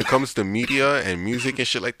 when it comes to media and music and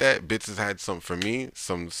shit like that, Bits has had some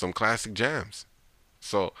classic jams.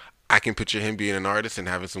 So I can picture him being an artist and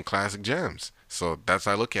having some classic jams. So that's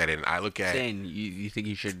how I look at it. And I look at Saying you think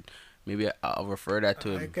you should maybe I'll refer that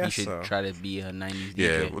to I him. He guess should so. try to be a 90s yeah.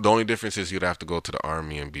 DJ. The only difference is you'd have to go to the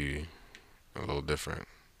army and be a little different.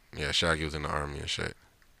 Yeah, Shaggy was in the army and shit.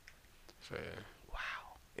 So yeah. Wow.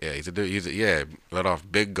 Yeah, he's let off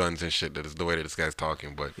big guns and shit. That is the way that this guy's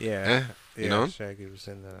talking. But Yeah. you know? Shaggy was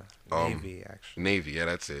in the Um, Navy, actually. Navy, yeah,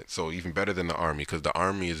 that's it. So even better than the army, because the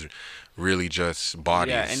army is really just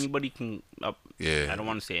bodies. Yeah, anybody can. Yeah. I don't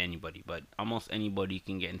want to say anybody, but almost anybody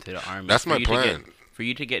can get into the army. That's For my you to plan. for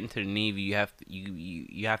you to get into the Navy, you have to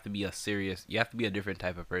you have to be you have to be a different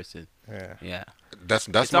type of person. Yeah. Yeah. That's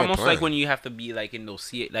It's my almost plan. like when you have to be like in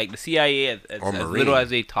those like the CIA as Or little Marine. as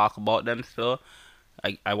they talk about them still.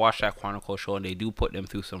 I watched that Chronicle show and they do put them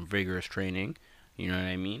through some rigorous training. You know what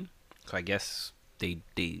I mean? So I guess they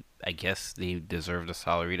deserve the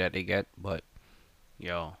salary that they get, but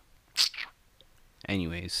yo.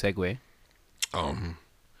 Anyways, segue.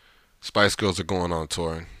 Spice Girls are going on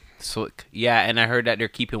tour. So yeah, and I heard that they're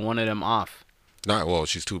keeping one of them off. Not well.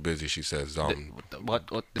 She's too busy. She says. What? It's not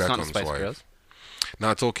the Beckham's Spice wife. Girls.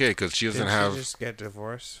 No, it's okay because she doesn't Didn't have. she just get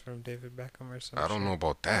divorced from David Beckham or something? I don't know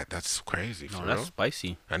about that. That's crazy. No, For that's real?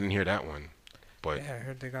 spicy. I didn't hear that one. But Yeah, I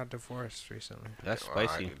heard they got divorced recently. That's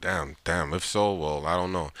spicy. damn. If so, well, I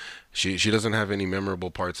don't know. She doesn't have any memorable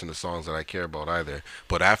parts in the songs that I care about either.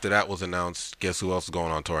 But after that was announced, guess who else is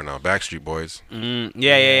going on tour now? Backstreet Boys.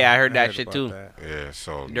 Yeah. I heard that shit about too. that. Yeah,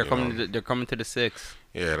 so They're you coming. know, They're coming to the 6.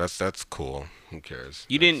 yeah, that's cool. Who cares?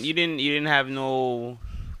 You didn't have no.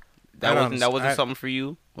 I don't- That wasn't I- something for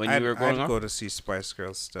you when you were growing I'd up. go to see Spice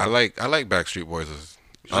Girls still. I like Backstreet Boys.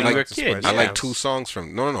 When you were a kid, I yeah. like 2 songs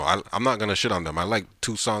from. No. I'm not gonna shit on them. I like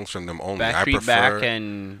 2 songs from them only. I Backstreet prefer Back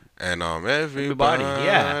and everybody.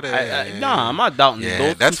 Yeah. No, I'm not doubting Yeah,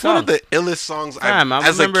 those that's two one of songs. the illest songs Fam,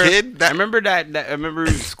 as a kid. I remember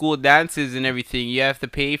school dances and everything. You have to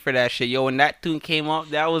pay for that shit. Yo, when that tune came out,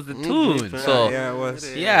 that was the tune. So yeah, it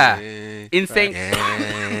was. yeah, insane.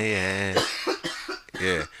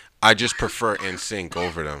 Yeah. I just prefer NSYNC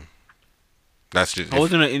over them. That's just. I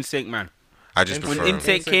wasn't an NSYNC man. I just when prefer.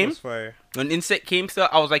 NSYNC came, was fire. When NSYNC came, still,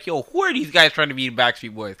 I was like, yo, who are these guys trying to be the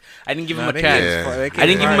Backstreet Boys? I didn't give them a they chance. Yeah. came- they I came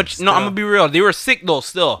didn't give them hard No, still. I'm gonna be real. They were sick though,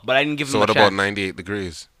 still, but I didn't give So them what a about chance. 98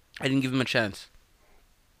 Degrees? I didn't give them a chance.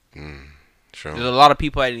 Sure. There's a lot of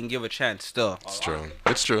people I didn't give a chance. Still, It's true.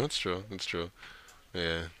 It's true.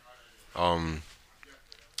 Yeah. Um,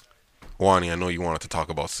 Wani, I know you wanted to talk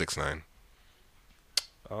about 6ix9ine.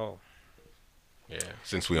 Oh, Yeah.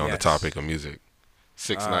 Since we on the yes. topic of music,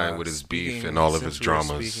 6ix9ine with his beef and all of his Since we were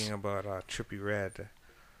dramas. speaking about Trippie Redd,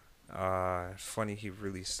 it's funny he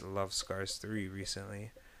released Love Scars 3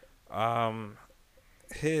 recently.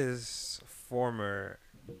 His former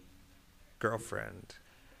girlfriend,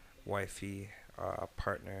 wifey,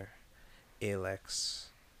 partner, Alex,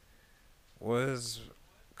 was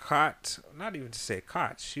caught, not even to say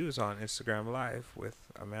caught, she was on Instagram Live with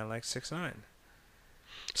a man like 6ix9ine.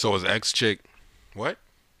 So his ex chick, what?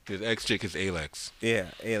 His ex chick is Alex. Yeah,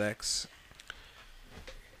 Alex.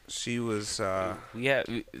 She was, Sorry,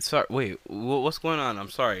 wait. What's going on? I'm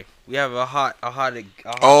sorry. We have a hot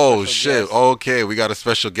Oh special shit! guest. Okay, we got a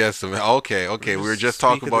special guest. Okay. We were just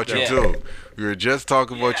talking Speak of about the you devil. too. We were just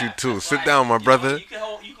talking about you Yeah, too. that's Sit right. down, my brother. You can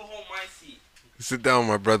hold my seat. Sit down,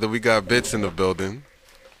 my brother. We got Bits in the building.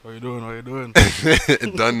 How you doing? How you doing?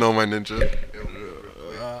 Done know my ninja.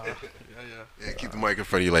 Yeah. Yeah, keep the mic in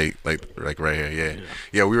front of you, like right here.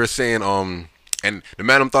 Yeah. We were saying, and the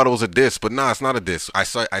madam thought it was a diss, but nah, it's not a diss. I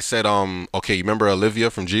said, okay, you remember Olivia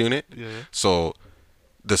from G Unit? Yeah. So,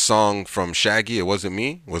 the song from Shaggy, "It Wasn't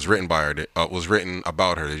Me," was written by her. Was written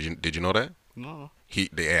about her. Did you know that? No. I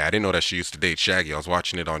didn't know that she used to date Shaggy. I was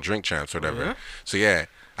watching it on Drink Champs or whatever. yeah? So yeah,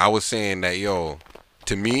 I was saying that, yo,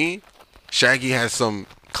 to me, Shaggy has some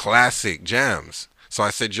classic jams. So I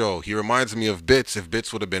said, yo, he reminds me of Bits if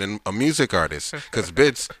Bits would have been a music artist. Because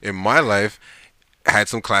Bits, in my life, had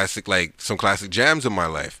some classic jams in my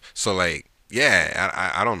life. So like,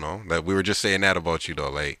 yeah, I don't know. Like, we were just saying that about you though.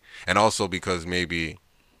 Like, and also because maybe,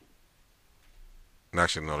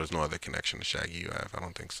 actually no, there's no other connection to Shaggy you have. I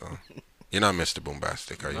don't think so. You're not Mr.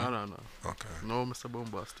 Boombastic, are you? No. Okay. No, Mr.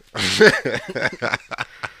 Boombastic.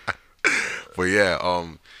 But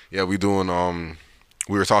yeah,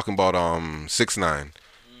 we were talking about 6ix9ine.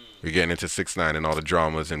 We're getting into 6ix9ine and all the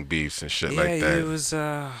dramas and beefs and shit like that. he was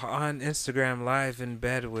on Instagram Live in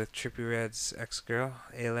bed with Trippie Redd's ex-girl,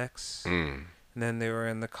 Alex. Mm. And then they were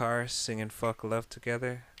in the car singing "Fuck Love"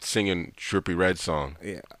 together. Singing Trippie Redd song.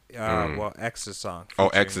 Yeah. Mm. Well, X's song. Oh,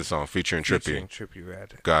 X's song featuring Featuring Trippie. Trippie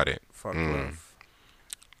Redd. Got it. Fuck Mm. Love.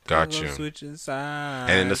 Got Don't you. go switching sides.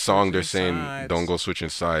 And in the song they're switching saying, sides. "Don't go switching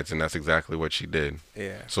sides," and that's exactly what she did.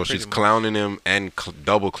 Yeah. So pretty she's much. clowning him and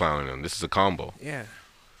double clowning him. This is a combo. Yeah.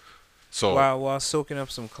 So While soaking up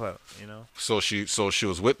some clout, you know. so she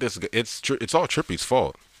was with this. It's all Trippie's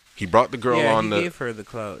fault. He brought the girl Yeah, on he gave her the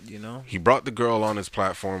clout, you know. He brought the girl on his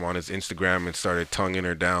platform, on his Instagram, and started tonguing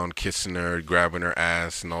her down, kissing her, grabbing her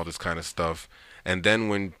ass, and all this kind of stuff. And then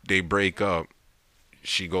when they break up,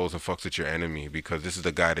 she goes and fucks with your enemy because this is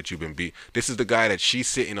the guy that you've been This is the guy that she's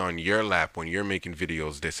sitting on your lap when you're making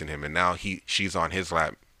videos dissing him, and now she's on his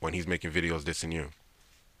lap when he's making videos dissing you.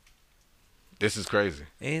 This is crazy.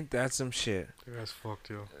 Ain't that some shit? That guy's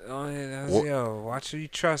fucked, yo. Oh, yeah, What- yo, watch who you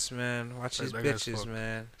trust, man. Watch these That guy's bitches, fucked.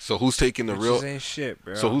 man. So who's taking the Bitches real? ain't shit,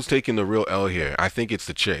 bro. So who's taking the real L here? I think it's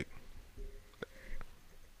the chick.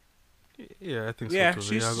 Yeah, I think Yeah, so too.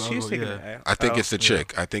 she's I'll taking go- yeah. it. I think Oh, it's the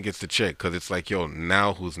chick. I think it's the chick because it's like, yo,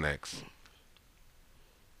 now who's next?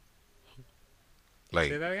 Like,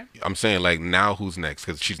 Say that again? I'm saying, like, now who's next?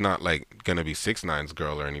 Because she's not like gonna be 6ix9ine's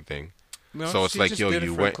girl or anything. No, So it's she like, just yo, did it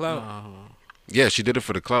you for went- clout. Yeah, she did it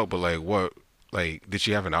for the clout, but like, what? Like, did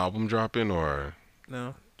she have an album dropping or?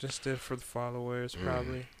 No, just did it for the followers,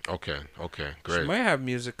 probably. Okay, She great. might have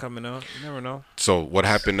music coming out. You never know. So what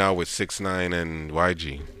happened now with 6ix9ine and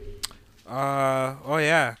YG? Oh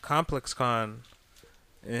yeah, Complex Con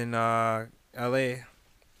in LA.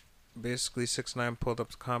 Basically 6ix9ine pulled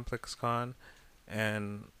up to Complex Con,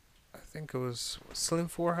 and I think it was Slim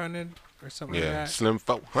 400 or something like Yeah, that. Slim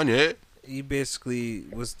 400. He basically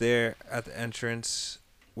was there at the entrance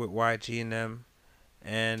with YG and them,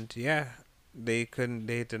 and yeah, they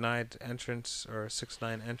denied entrance or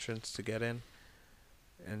 6ix9ine entrance to get in.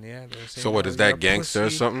 And yeah, they were saying, So what "Oh, is you're a that, gangster or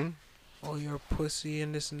pussy. something? Oh, you're a pussy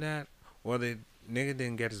and this and that." Well, the nigga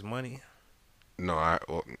didn't get his money, No, I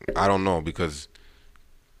don't know because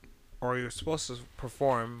or he was supposed to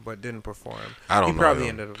perform but didn't perform. I don't he know. probably yo.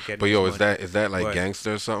 ended up getting. But his yo, money. is that like But-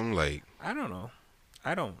 gangster or something? Like, I don't know.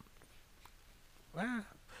 I don't.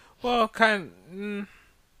 Well,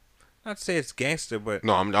 not to say it's gangster, but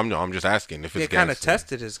no, I'm just asking if they it's kind of gangster.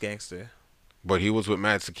 tested his gangster. But he was with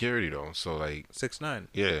mad security though, so like, 6ix9ine.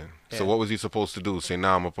 yeah. So Yeah. what was he supposed to do? Say,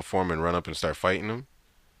 nah, I'm gonna perform and run up and start fighting him?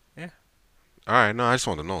 Yeah. All right, no, I just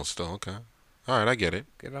want to know still. Okay. All right, I get it.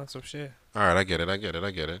 Get on some shit All right, I get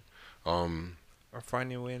it. or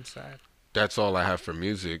find your way inside. That's all I have for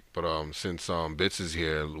music. But since Bits is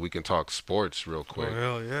here, we can talk sports real Oh, quick.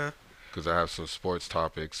 hell yeah. because I have some sports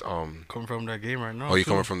topics. Coming from that game right now. Oh, you too.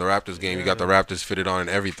 coming from the Raptors game? You got the Yeah. Raptors fitted on and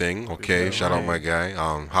everything. Okay, Yeah, shout out my right.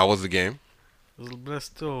 guy. How was the game? It was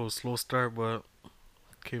blessed still. Slow start, but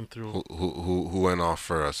came through. Who went off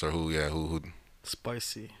for us, or who?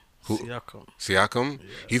 Spicy. Who- Siakam. Siakam?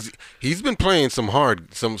 He's been playing some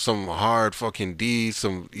hard fucking D.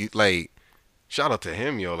 Like, shout out to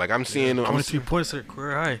him, yo. Like I'm seeing him. 23 points at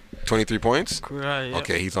career high. 23 points. Career high, yeah.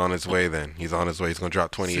 Okay, he's on his way then. He's on his way. He's gonna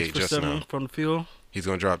drop 28 6 for just 7 now. from the field. He's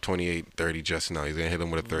gonna drop 28, 30 just now. He's gonna hit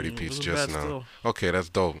him with a 30 piece wasn't just bad now. still. Okay, that's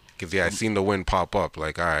dope. Cause yeah, I seen the win pop up.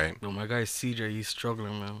 Like, all right, No, my guy CJ, he's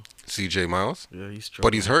struggling, man. CJ Miles. Yeah, he's struggling.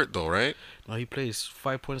 But he's hurt though, right? No, he plays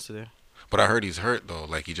 5 points today. But I heard he's hurt though.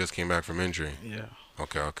 Like he just came back from injury. Yeah.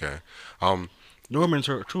 Okay. Norman's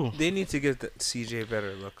hurt too. They need to give the CJ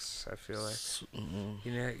better looks. I feel like Mm-mm.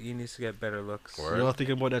 he needs to get better looks. Word. Y'all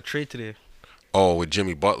thinking about that trade today? Oh, with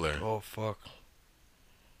Jimmy Butler. Oh, fuck.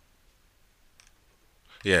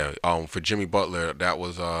 Yeah. For Jimmy Butler, that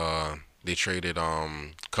was they traded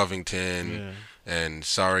Covington Yeah. and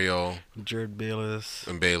Sario Jared Bayless.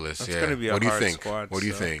 and Bayless. That's yeah. gonna be a what do you hard think? squad, What do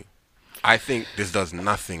you so. think? I think this does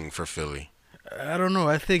nothing for Philly. I don't know.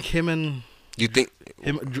 I think him and You think?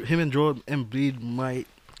 him and Joel Embiid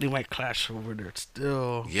might clash over there.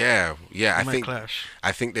 Still, Yeah. they might I think clash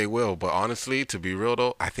I think they will. But honestly, to be real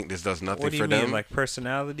though, I think this does nothing What do you for mean, them. like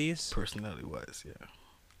personalities? personality wise. Yeah.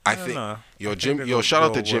 I don't think. know. Yo, I think Jim. they're Yo, gonna shout out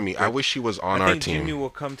go to work Jimmy. I with- wish he was on I our think team. Jimmy will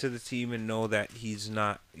come to the team and know that he's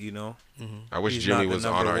not, I wish he's Jimmy not the was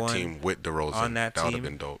on number our one team with DeRozan. on that would have team.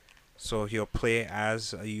 been dope. so he'll play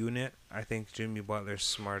as a unit. I think Jimmy Butler's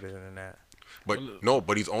smarter than that. But no,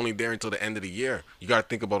 but he's only there until the end of the year. You got to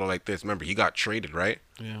think about it like this. Remember, he got traded, right?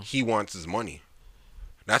 Yeah. He wants his money.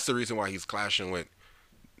 That's the reason why he's clashing with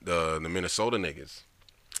the Minnesota niggas.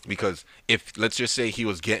 Because if, let's just say he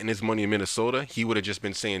was getting his money in Minnesota, he would have just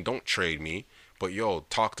been saying, don't trade me, but yo,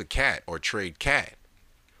 talk to Cat or trade Cat.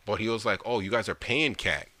 But he was like, oh, you guys are paying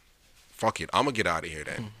Cat. Fuck it, I'm going to get out of here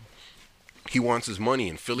then. He wants his money,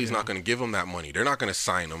 and Philly's not going to give him that money. They're not going to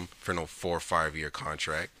sign him for no 4 or 5 year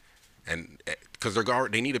contract. And because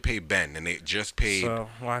they need to pay Ben, and they just paid So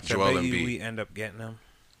watch, I Joel bet you Embiid. we end up getting him.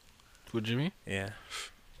 With Jimmy? Yeah.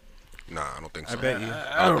 Nah, I don't think so. I bet you.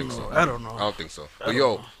 I don't know. I don't know. I don't think so. But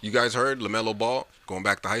yo, you guys heard LaMelo Ball going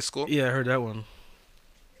back to high school? Yeah, I heard that one.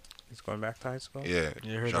 He's going back to high school. Yeah.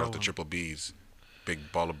 Yeah, I heard Shout that out to one. Triple B's.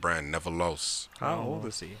 Big baller brand, never lost. How old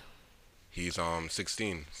is he? He's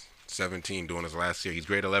 16, 17, doing his last year. He's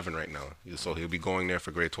grade 11 right now. So he'll be going there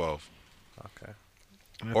for grade 12. Okay.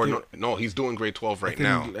 And I Or think- no, he's doing grade 12 right I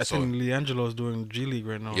think, now. I So think LiAngelo's doing G League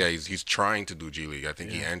right now. yeah, he's trying to do G League. I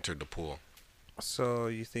think he Yeah. entered the pool. So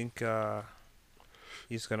you think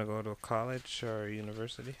he's gonna go to college or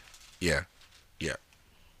university? Yeah.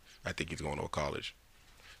 I think he's going to a college.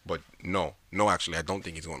 But no, actually, I don't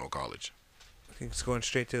think he's going to a college. I think he's going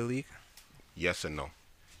straight to the league. Yes and no.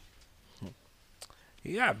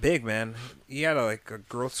 He got big, man. He had a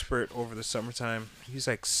growth spurt over the summertime. He's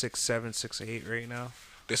like 6'7", 6'8" right now.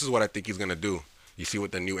 This is what I think he's gonna do. You see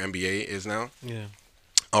what the new NBA is now? Yeah.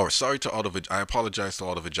 Oh, sorry to all the. I apologize to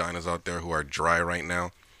all the vaginas out there who are dry right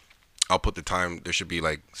now. I'll put the time. There should be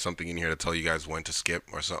like something in here to tell you guys when to skip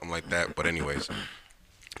or something like that. But anyways,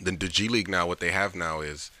 the G League now, what they have now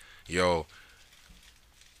is, yo,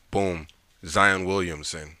 boom, Zion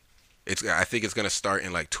Williamson. I think it's gonna start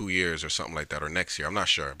in like 2 years or something like that, or next year. I'm not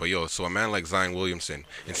sure. But yo, so a man like Zion Williamson,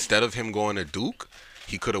 instead of him going to Duke,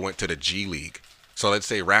 he could have went to the G League. So let's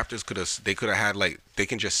say Raptors could have had like, they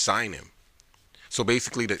can just sign him. So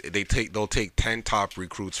basically, they'll take 10 top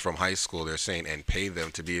recruits from high school, they're saying, and pay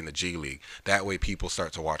them to be in the G League. That way, people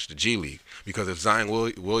start to watch the G League. Because if Zion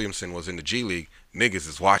Williamson was in the G League, niggas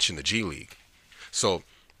is watching the G League. So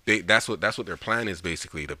that's what their plan is,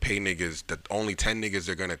 basically, to pay niggas. The only 10 niggas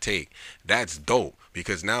they're gonna take. That's dope,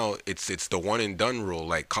 because now it's the one and done rule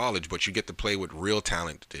like college, but you get to play with real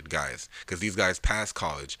talented guys, because these guys passed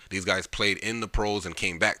college. These guys played in the pros and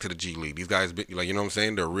came back to the G League. These guys, like, you know what I'm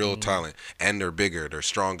saying? They're real talent, and they're bigger, they're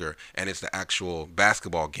stronger, and it's the actual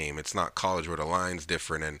basketball game. It's not college where the line's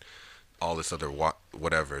different and all this other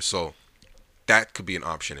whatever. So that could be an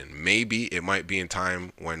option, and maybe it might be in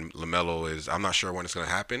time when LaMelo is. I'm not sure when it's going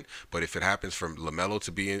to happen, but if it happens for LaMelo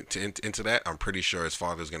to be into that, I'm pretty sure his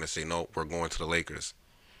father's going to say, no, we're going to the Lakers.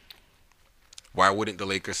 Why wouldn't the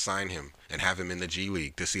Lakers sign him and have him in the G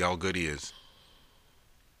League to see how good he is?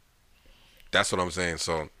 That's what I'm saying.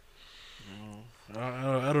 So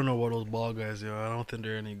I don't know what those ball guys, yo. I don't think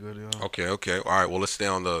they're any good, yo. okay. All right, well, let's stay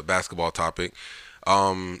on the basketball topic.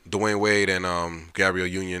 Dwayne Wade and Gabrielle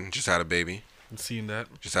Union just had a baby. I'm seeing that.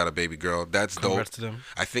 Just had a baby girl. That's Congrats dope. to them.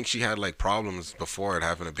 I think she had like problems before it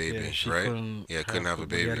having a baby, Yeah, she right? couldn't Couldn't have a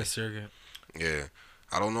They had baby. a surrogate. Yeah,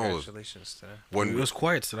 I don't know. Congratulations to them. It was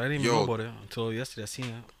quiet, so I didn't even Yo. know about it until yesterday. I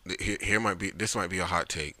seen it. Here might be this might be a hot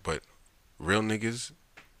take, but real niggas,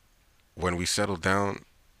 when we settle down,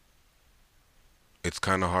 it's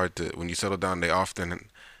kind of hard to. When you settle down, they often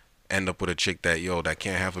end up with a chick that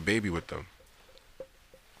can't have a baby with them.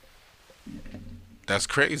 That's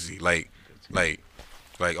crazy. Like,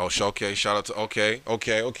 oh, okay. Shout out to okay.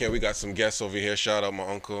 We got some guests over here. Shout out my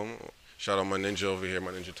uncle. Shout out my ninja over here.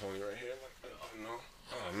 My ninja Tony right here.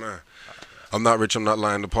 Oh man. I'm not rich. I'm not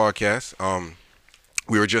lying. The podcast.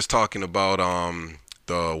 We were just talking about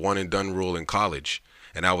the one and done rule in college,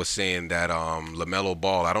 and I was saying that LaMelo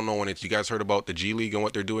Ball. I don't know when it's. You guys heard about the G League and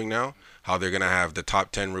what they're doing now? How they're gonna have the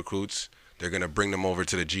top 10 recruits. They're gonna bring them over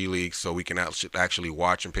to the G League so we can actually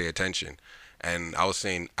watch and pay attention. And I was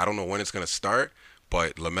saying I don't know when it's gonna start,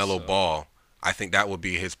 but LaMelo Ball. I think that would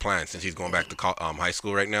be his plan since he's going back to high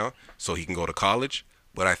school right now, so he can go to college.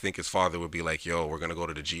 But I think his father would be like, "Yo, we're gonna go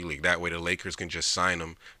to the G League. That way, the Lakers can just sign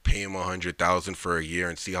him, pay him $100,000 for a year,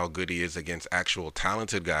 and see how good he is against actual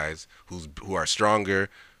talented guys who are stronger,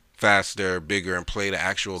 faster, bigger, and play the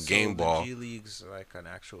actual game ball." The G League's like an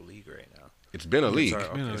actual league right now. It's been a league.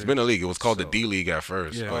 It's been a league. It was called the D League at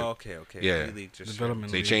first. Yeah. But Okay. Yeah. D-League just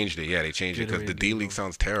Development they league. changed it. Yeah, they changed it because the D League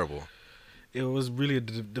sounds terrible. It was really a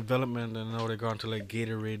development, and now they're going to like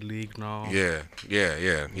Gatorade League now. Yeah.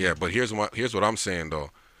 But here's what I'm saying though.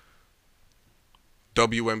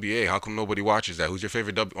 WNBA. How come nobody watches that? Who's your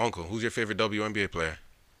favorite uncle? Who's your favorite WNBA player?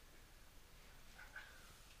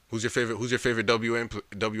 Who's your favorite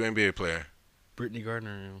WNBA player? Brittany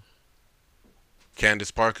Gardner. You know.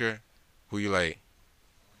 Candace Parker. Who you like?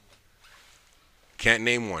 Can't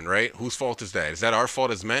name one, right? Whose fault is that? Is that our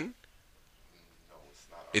fault as men?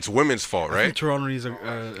 It's women's fault, I right? think Toronto needs a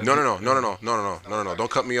No. Don't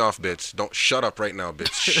cut me off, bitch. Don't shut up right now,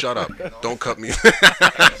 bitch. Shut up. Don't cut me.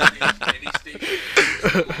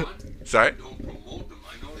 Sorry? Don't promote them.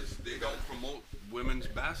 I noticed they don't promote women's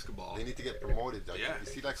basketball. They need to get promoted. Though. Yeah. You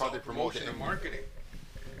see like how they promote it and marketing.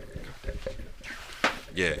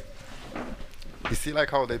 Yeah. You see like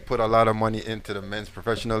how they put a lot of money into the men's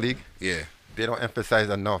professional league? Yeah. They don't emphasize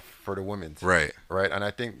enough for the women's. Right. Right. And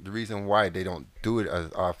I think the reason why they don't do it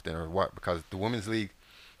as often or what, because the women's league,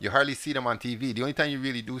 you hardly see them on TV. The only time you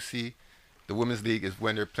really do see the women's league is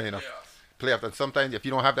when they're playing a playoff. And sometimes if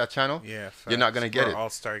you don't have that channel, you're not gonna get it.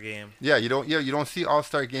 All-Star game. Yeah, you don't see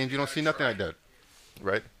All-Star games. You don't see nothing like that.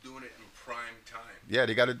 Right? Doing it in prime time. Yeah,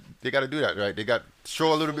 they gotta do that, right? They got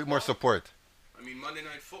show a little bit more support. I mean, Monday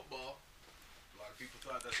Night Football. A lot of people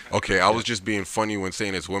thought that's Okay, I was just being funny when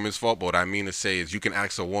saying it's women's fault, but what I mean to say is you can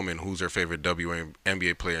ask a woman who's her favorite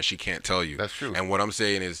WNBA player and she can't tell you. That's true. And what I'm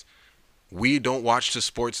saying is we don't watch the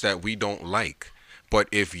sports that we don't like. But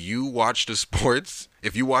if you watch the sport,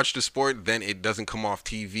 then it doesn't come off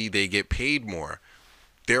TV. They get paid more.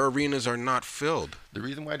 Their arenas are not filled. The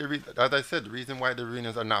reason why as I said, the reason why the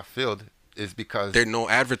arenas are not filled is because There's no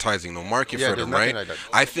advertising, no market for there's them, nothing right? like that.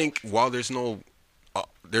 I think while there's no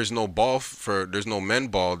men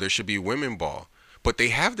ball, there should be women ball. But they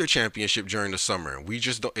have their championship during the summer.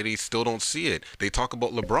 They still don't see it. They talk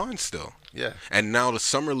about LeBron still. Yeah. And now the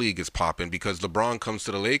summer league is popping because LeBron comes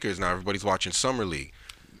to the Lakers. Now everybody's watching summer league.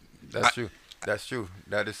 That's true. That's true.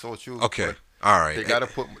 That is so true. Okay. But All right. They gotta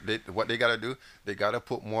what they gotta do. They gotta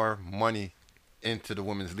put more money into the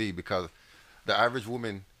women's league because the average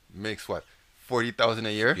woman makes what 40,000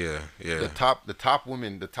 a year. Yeah. The top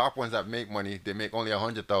women, the top ones that make money, they make only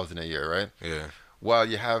 100,000 a year, right? Yeah. While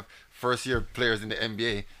you have first year players in the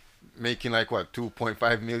NBA making like what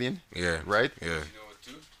 2.5 million. Yeah. Right. Yeah. You know what,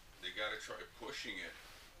 too? They gotta try pushing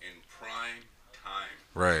it in prime time.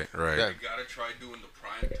 Right. Yeah. You gotta try doing the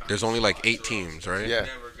prime time. There's only like spots 8 or teams, else right? Yeah.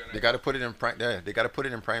 never gonna They gotta put it in prime. Yeah. They gotta put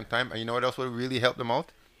it in prime time. And you know what else would really help them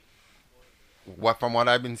out? From what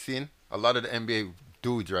I've been seeing, a lot of the NBA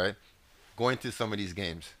dudes, right, going to some of these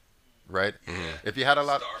games, right? Mm-hmm. If you had a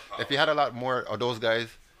lot more of those guys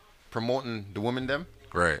promoting the women,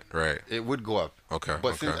 Right. it would go up. Okay.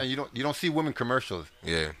 But since and you don't see women commercials,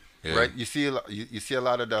 Yeah. right? You see a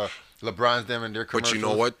lot of the LeBrons and their commercials. But you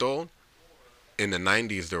know what though? In the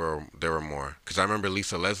 90s, there were more. Because I remember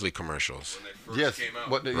Lisa Leslie commercials. When they first Yes, came out.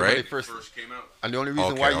 but Right? when they They first first came out. and the only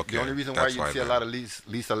reason Okay, why That's you why see a then. lot of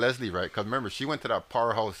Lisa Leslie, right? Because remember she went to that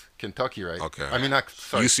powerhouse Kentucky, right? Okay. I mean, not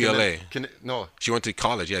sorry, UCLA. No. She went to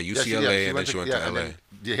college, UCLA, and then she went to LA. then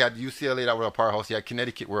you had UCLA that were a powerhouse. You had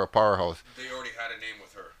Connecticut were a powerhouse. They already had a name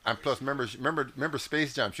with her. And plus, remember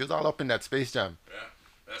Space Jam. She was all up in that Space Jam. Yeah.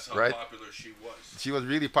 That's how Right. popular she was. She was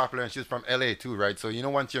really popular, and she was from LA too, right? So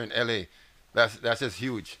once you're in LA, That's just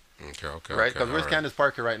huge. Okay. Right? Because all where's right. Candace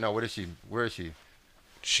Parker right now? Where is she? Where is she?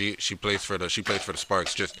 She plays for the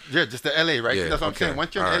Sparks. Just Yeah, just the LA, right? Yeah, That's what I'm okay. saying.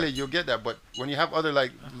 Once you're in All LA, right. you'll get that. But when you have other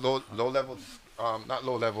like low level, not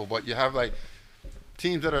low level, but you have like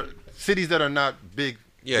teams that are cities that are not big.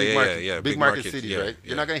 Big market, big market markets, cities, yeah, right? yeah.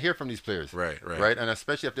 You're not gonna hear from these players, Right. right? And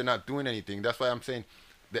especially if they're not doing anything. That's why I'm saying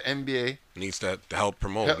the NBA Needs to help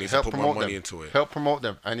promote. Needs help to put promote more money them. into it. Help promote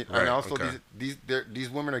them, and Right, also okay. these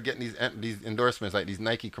women are getting these endorsements like these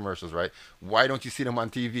Nike commercials, right? Why don't you see them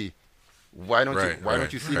on TV? Why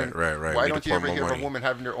don't you see them? Right. Why We need don't to you pour ever more hear of a money. woman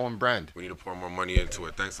having their own brand? We need to pour more money into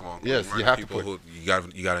it. Thanks, Uncle. Yes, Remind you have to people put-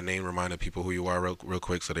 you got a name. Remind the people who you are real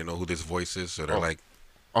quick, so they know who this voice is. So they're like,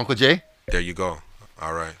 Uncle Jay. there you go.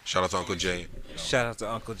 All right. Shout out to Uncle Jay. Shout out to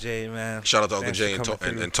Uncle Jay, man. Shout out to Uncle Thanks Jay for coming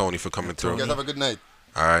through. and Tony for coming through. You guys have a good night.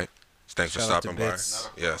 All right. Thanks for Shout out to stopping by. Bits.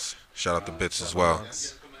 Yes. Shout out to Bits as well.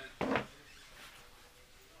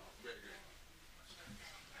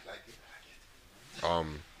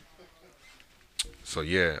 So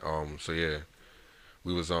yeah,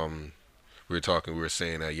 we were talking, we were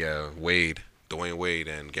saying that Dwayne Wade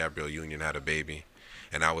and Gabrielle Union had a baby,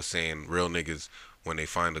 and I was saying real niggas when they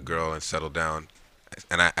find a girl and settle down,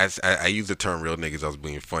 and I use the term real niggas. I was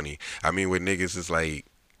being funny. I mean with niggas is like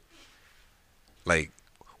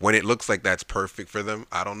when it looks like that's perfect for them.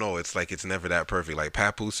 I don't know. It's like it's never that perfect. Like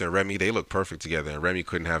Papoose and Remy, they look perfect together, and Remy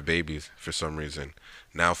couldn't have babies for some reason.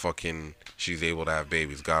 Now fucking she's able to have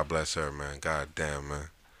babies. God bless her, man. God damn, man.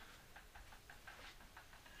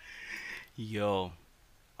 Yo,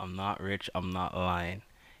 I'm not rich. I'm not lying.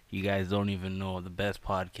 You guys don't even know the best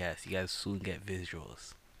podcast. You guys soon get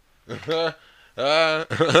visuals. Trying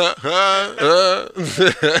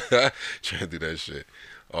to do that shit.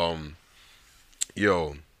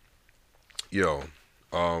 Yo.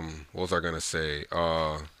 What was I gonna say?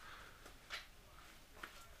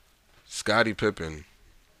 Scottie Pippen.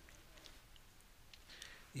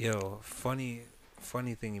 Yo, funny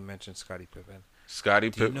thing you mentioned Scottie Pippen. Scottie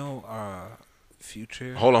Do you Pippen. know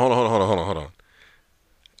Future? Hold on.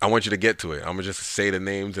 I want you to get to it. I'm gonna just say the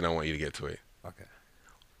names and I want you to get to it. Okay.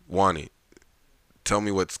 Wani, tell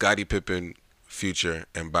me what Scottie Pippen, Future,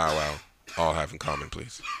 and Bow Wow all have in common,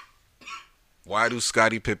 please. Why do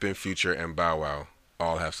Scottie Pippen, Future, and Bow Wow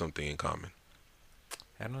all have something in common?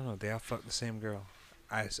 I don't know. They all fuck the same girl.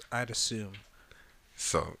 I'd assume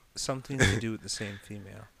So something to do with the same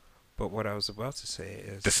female. But what I was about to say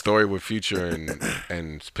is the story with Future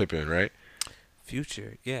and Pippen, right?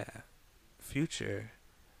 Future, yeah. Future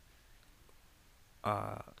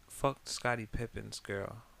fucked Scottie Pippen's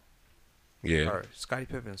girl. Yeah. Or Scottie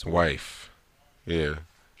Pippen's Wife. Yeah.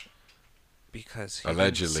 Because he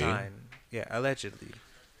Allegedly. didn't sign. Yeah, allegedly.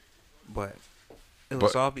 But it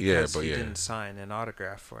was all because he didn't sign an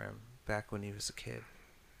autograph for him back when he was a kid.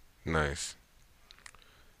 Nice.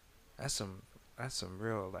 That's some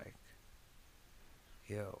real like,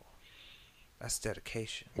 yo, that's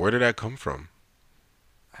dedication. Where did that come from?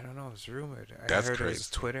 I don't know. It was rumored. I That's heard crazy. it was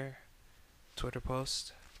a Twitter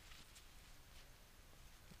post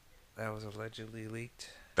that was allegedly leaked.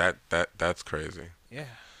 That's crazy. Yeah,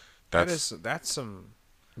 That's some.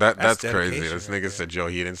 That's crazy. dedication This right nigga there. said, "Joe,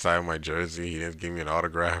 he didn't sign my jersey. He didn't give me an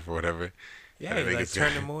autograph or whatever." Yeah, And he the like nigga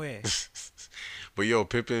turned said- him away. But yo,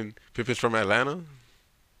 Pippen's from Atlanta.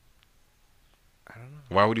 I don't know.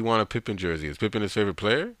 Why would he want a Pippen jersey? Is Pippen his favorite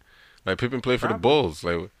player? Like Pippen played for the Probably. Bulls.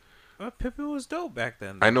 Like Well, Pippen was dope back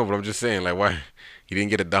then. I know, but I'm just saying, like, why he didn't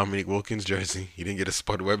get a Dominique Wilkins jersey? He didn't get a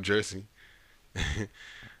Spud Webb jersey.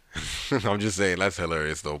 I'm just saying that's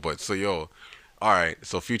hilarious though. But so yo, all right.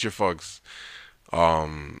 So Future fucks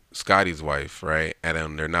Scottie's wife, right? And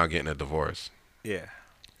then they're now getting a divorce. Yeah.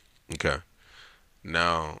 Okay.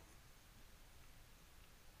 Now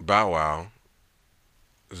Bow Wow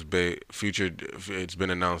is Future. It's been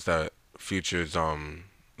announced that Future's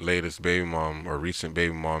latest baby mom or recent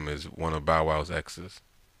baby mom is one of Bow Wow's exes.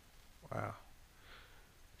 Wow.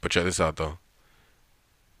 But check this out though.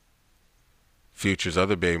 Future's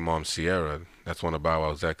other baby mom, Sierra, that's one of Bow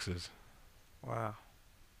Wow's exes. Wow.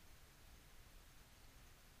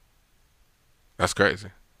 That's crazy.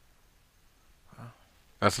 Wow.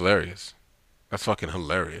 That's hilarious. That's fucking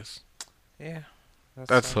hilarious. Yeah.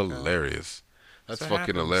 That's like, hilarious. That's so it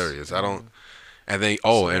fucking happens. hilarious. I don't. And then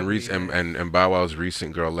and celebrity and Bow Wow's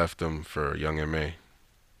recent girl left him for Young M.A.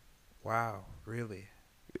 Wow. Really?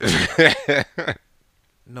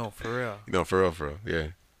 No, for real. No, for real, yeah.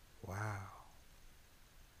 Wow.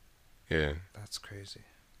 Yeah. That's crazy.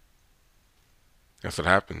 That's what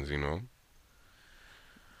happens, you know.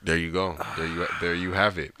 There you go. There you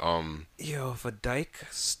have it. Yo, if a dyke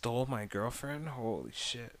stole my girlfriend, holy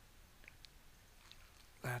shit.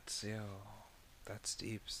 That's, yo. That's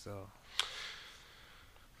deep still.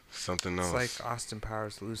 Something It's else. like Austin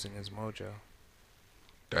Powers losing his mojo.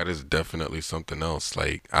 That is definitely something else.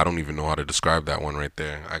 Like, I don't even know how to describe that one right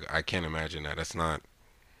there. I can't imagine that. That's not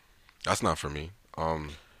for me.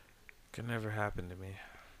 Could never happen to me.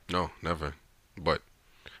 No, never. But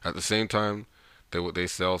at the same time, they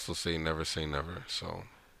also say never say never. So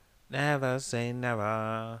Never say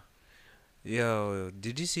never. Yo,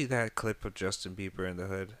 did you see that clip of Justin Bieber in the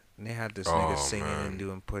hood? And they had this nigga singing and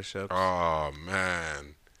doing push-ups. Oh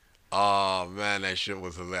man, that shit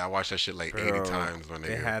was hilarious. I watched that shit like 80 times when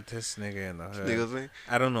they had this nigga in the hood. Niggas,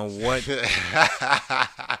 I don't know what.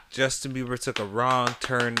 Justin Bieber took a wrong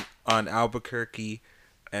turn on Albuquerque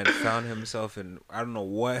and found himself in I don't know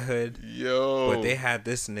what hood. Yo, but they had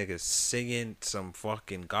this nigga singing some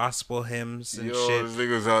fucking gospel hymns and yo, shit. this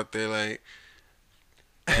nigga's out there like,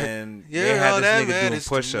 and they had this nigga doing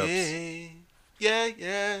push-ups. Yeah,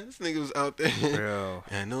 this nigga was out there. Bro.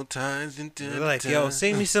 And no times in They're like, yo,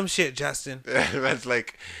 sing me some shit, Justin. That's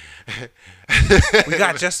like, we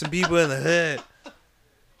got Justin Bieber in the hood.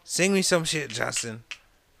 Sing me some shit, Justin.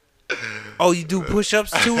 Oh, you do push-ups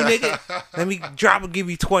too, nigga? Let me drop and give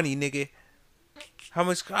you 20, nigga.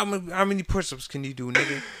 How many push-ups can you do,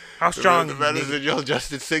 nigga? How strong the you, man nigga? said, yo,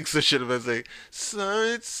 Justin, sing some shit. I was like,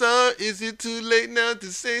 sorry, is it too late now to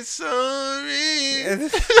say sorry?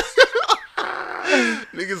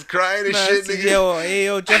 Niggas crying and shit, nigga.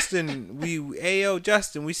 Yo,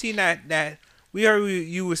 Justin, we seen that we heard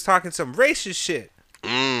you was talking some racist shit.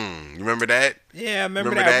 You remember that? Yeah, I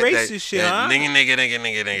remember that racist shit, huh?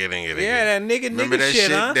 Nigga. Yeah, that remember nigga that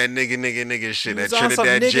shit, huh? That nigga shit. He was That on some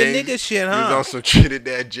Trinidad James. nigga shit, huh? He was on some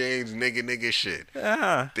Trinidad James nigga shit.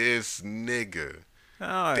 This nigga.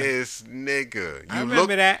 Oh. This nigga. I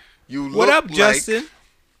remember that. You what look up, Justin?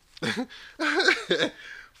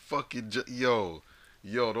 Fucking yo,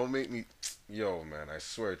 don't make me. Yo, man, I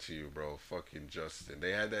swear to you, bro. Fucking Justin.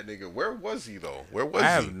 They had that nigga. Where was he though? Where was he?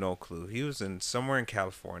 I have no clue. He was in somewhere in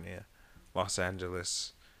California, Los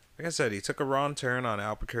Angeles. Like I said, he took a wrong turn on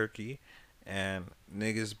Albuquerque, and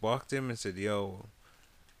niggas bucked him and said, "Yo,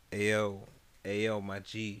 ayo, my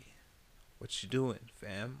G, what you doing,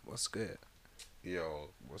 fam? What's good? Yo,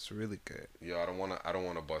 what's really good? Yo, I don't wanna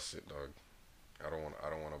bust it, dog. I don't wanna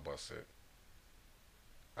bust it.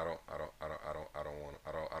 I don't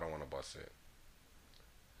wanna bust it.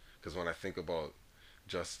 Cause when I think about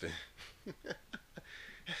Justin,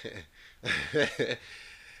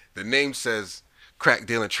 the name says crack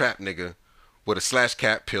dealing trap nigga with a slash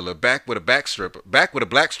cat pillar, back with a black stripper,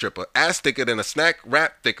 ass thicker than a snack,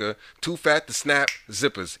 rap thicker, too fat to snap,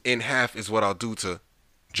 zippers in half is what I'll do to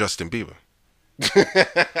Justin Bieber.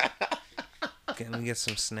 Can we get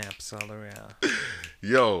some snaps all around?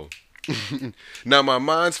 Yo, now my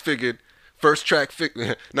mind's first track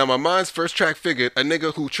figured a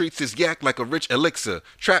nigga who treats his yak like a rich elixir,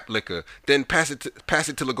 trap liquor, then pass it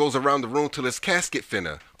till it goes around the room till his casket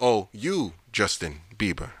finna. Oh, you, Justin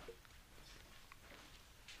Bieber.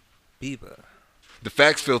 The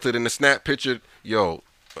facts filtered in the snap picture. Yo,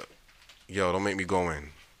 don't make me go in.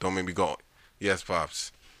 Don't make me go. Yes,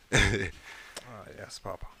 pops. Yes,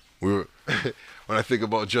 Papa. When I think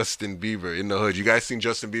about Justin Bieber in the hood, you guys seen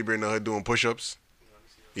Justin Bieber in the hood doing push-ups?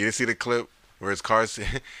 You didn't see the clip where his car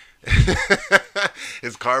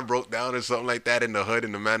broke down or something like that in the hood,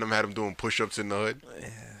 and the man had him doing push-ups in the hood. Yeah,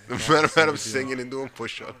 the man had him singing and doing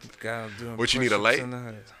push-ups. What, you need a light?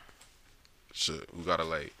 Shit, who got a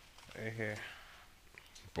light? Right here.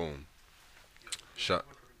 Boom. Shout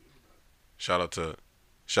out to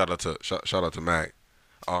Mac.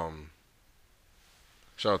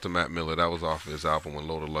 Shout out to Matt Miller. That was off his album when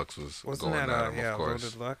Loaded Lux was Wasn't going that, at him, of course.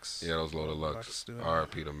 Loaded Lux? Yeah, that was Loaded Lux.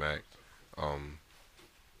 R.I.P. to Mac.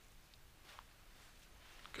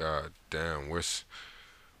 God damn, where's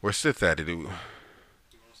Sith at, dude?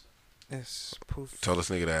 It's poof. Tell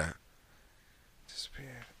this nigga that.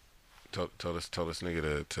 Disappeared. Tell this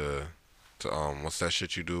nigga to what's that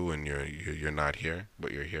shit you do when you're not here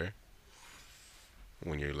but you're here?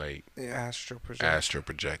 When you're like astral project. Astral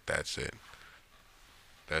project, that's it.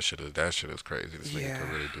 That shit is crazy. This nigga can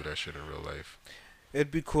really do that shit in real life.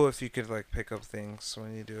 It'd be cool if you could like pick up things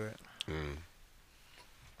when you do it.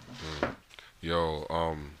 Yo,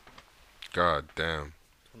 god damn.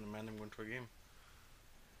 When the man I'm going to a game.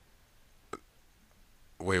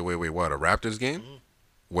 Wait, what? A Raptors game? Mm-hmm.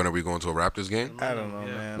 When are we going to a Raptors game? I don't know,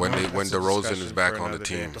 man. When DeRozan is back on the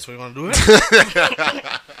team. That's what we're gonna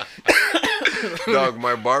do. Dog,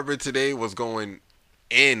 my barber today was going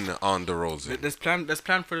in on DeRozan. Let's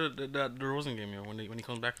plan for the DeRozan game, yo, when he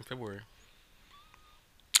comes back in February.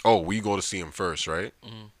 Oh, we go to see him first, right?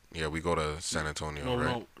 Mm-hmm. Yeah, we go to San Antonio,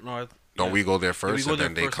 right? No. Don't we go there Yeah, we first go and there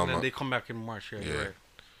then they first, come and then up? they come back in March. Yeah, you're Yeah. right.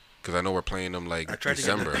 Because I know we're playing them like I tried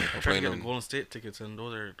December. to get, We're I tried to playing get the them. Golden State tickets, and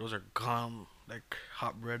those are gone like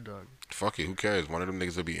hot bread, dog. Fuck it, who cares? One of them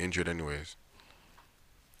niggas will be injured anyways.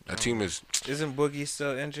 That Oh. team is. Isn't Boogie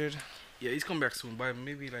still injured? Yeah, he's coming back soon. By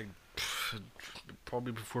maybe like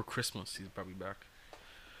probably before Christmas, he's probably back.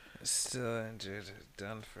 Still injured.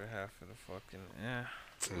 Done for half of the fucking. Yeah.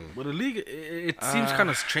 But the league, it seems kind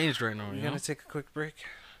of changed right now. You You gonna know? take a quick break?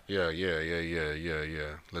 Yeah.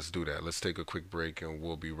 Let's do that. Let's take a quick break and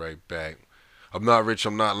we'll be right back. I'm not rich.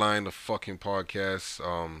 I'm not lying. The fucking podcast.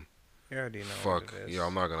 You already know. Fuck. What it is. Yeah,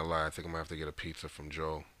 I'm not gonna lie. I think I'm gonna have to get a pizza from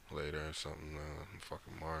Joe later or something.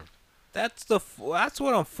 Fucking Marv. That's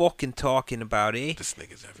what I'm fucking talking about, eh? This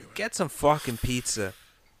nigga's everywhere. Get some fucking pizza.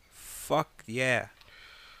 Fuck yeah.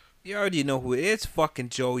 You already know who it is. Fucking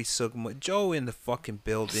Joey Sugma. Joe in the fucking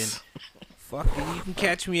building. Fucking, you can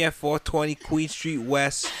catch me at 420 Queen Street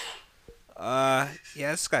West. Yeah,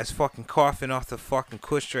 this guy's fucking coughing off the fucking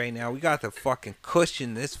kush right now. We got the fucking kush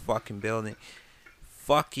in this fucking building.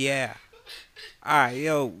 Fuck yeah. Alright,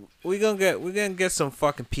 yo, we're gonna get some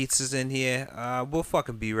fucking pizzas in here. We'll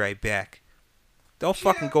fucking be right back. Don't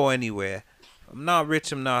fucking go anywhere. I'm not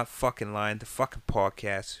rich, I'm not fucking lying. The fucking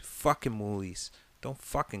podcast. Fucking movies. Don't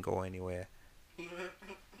fucking go anywhere.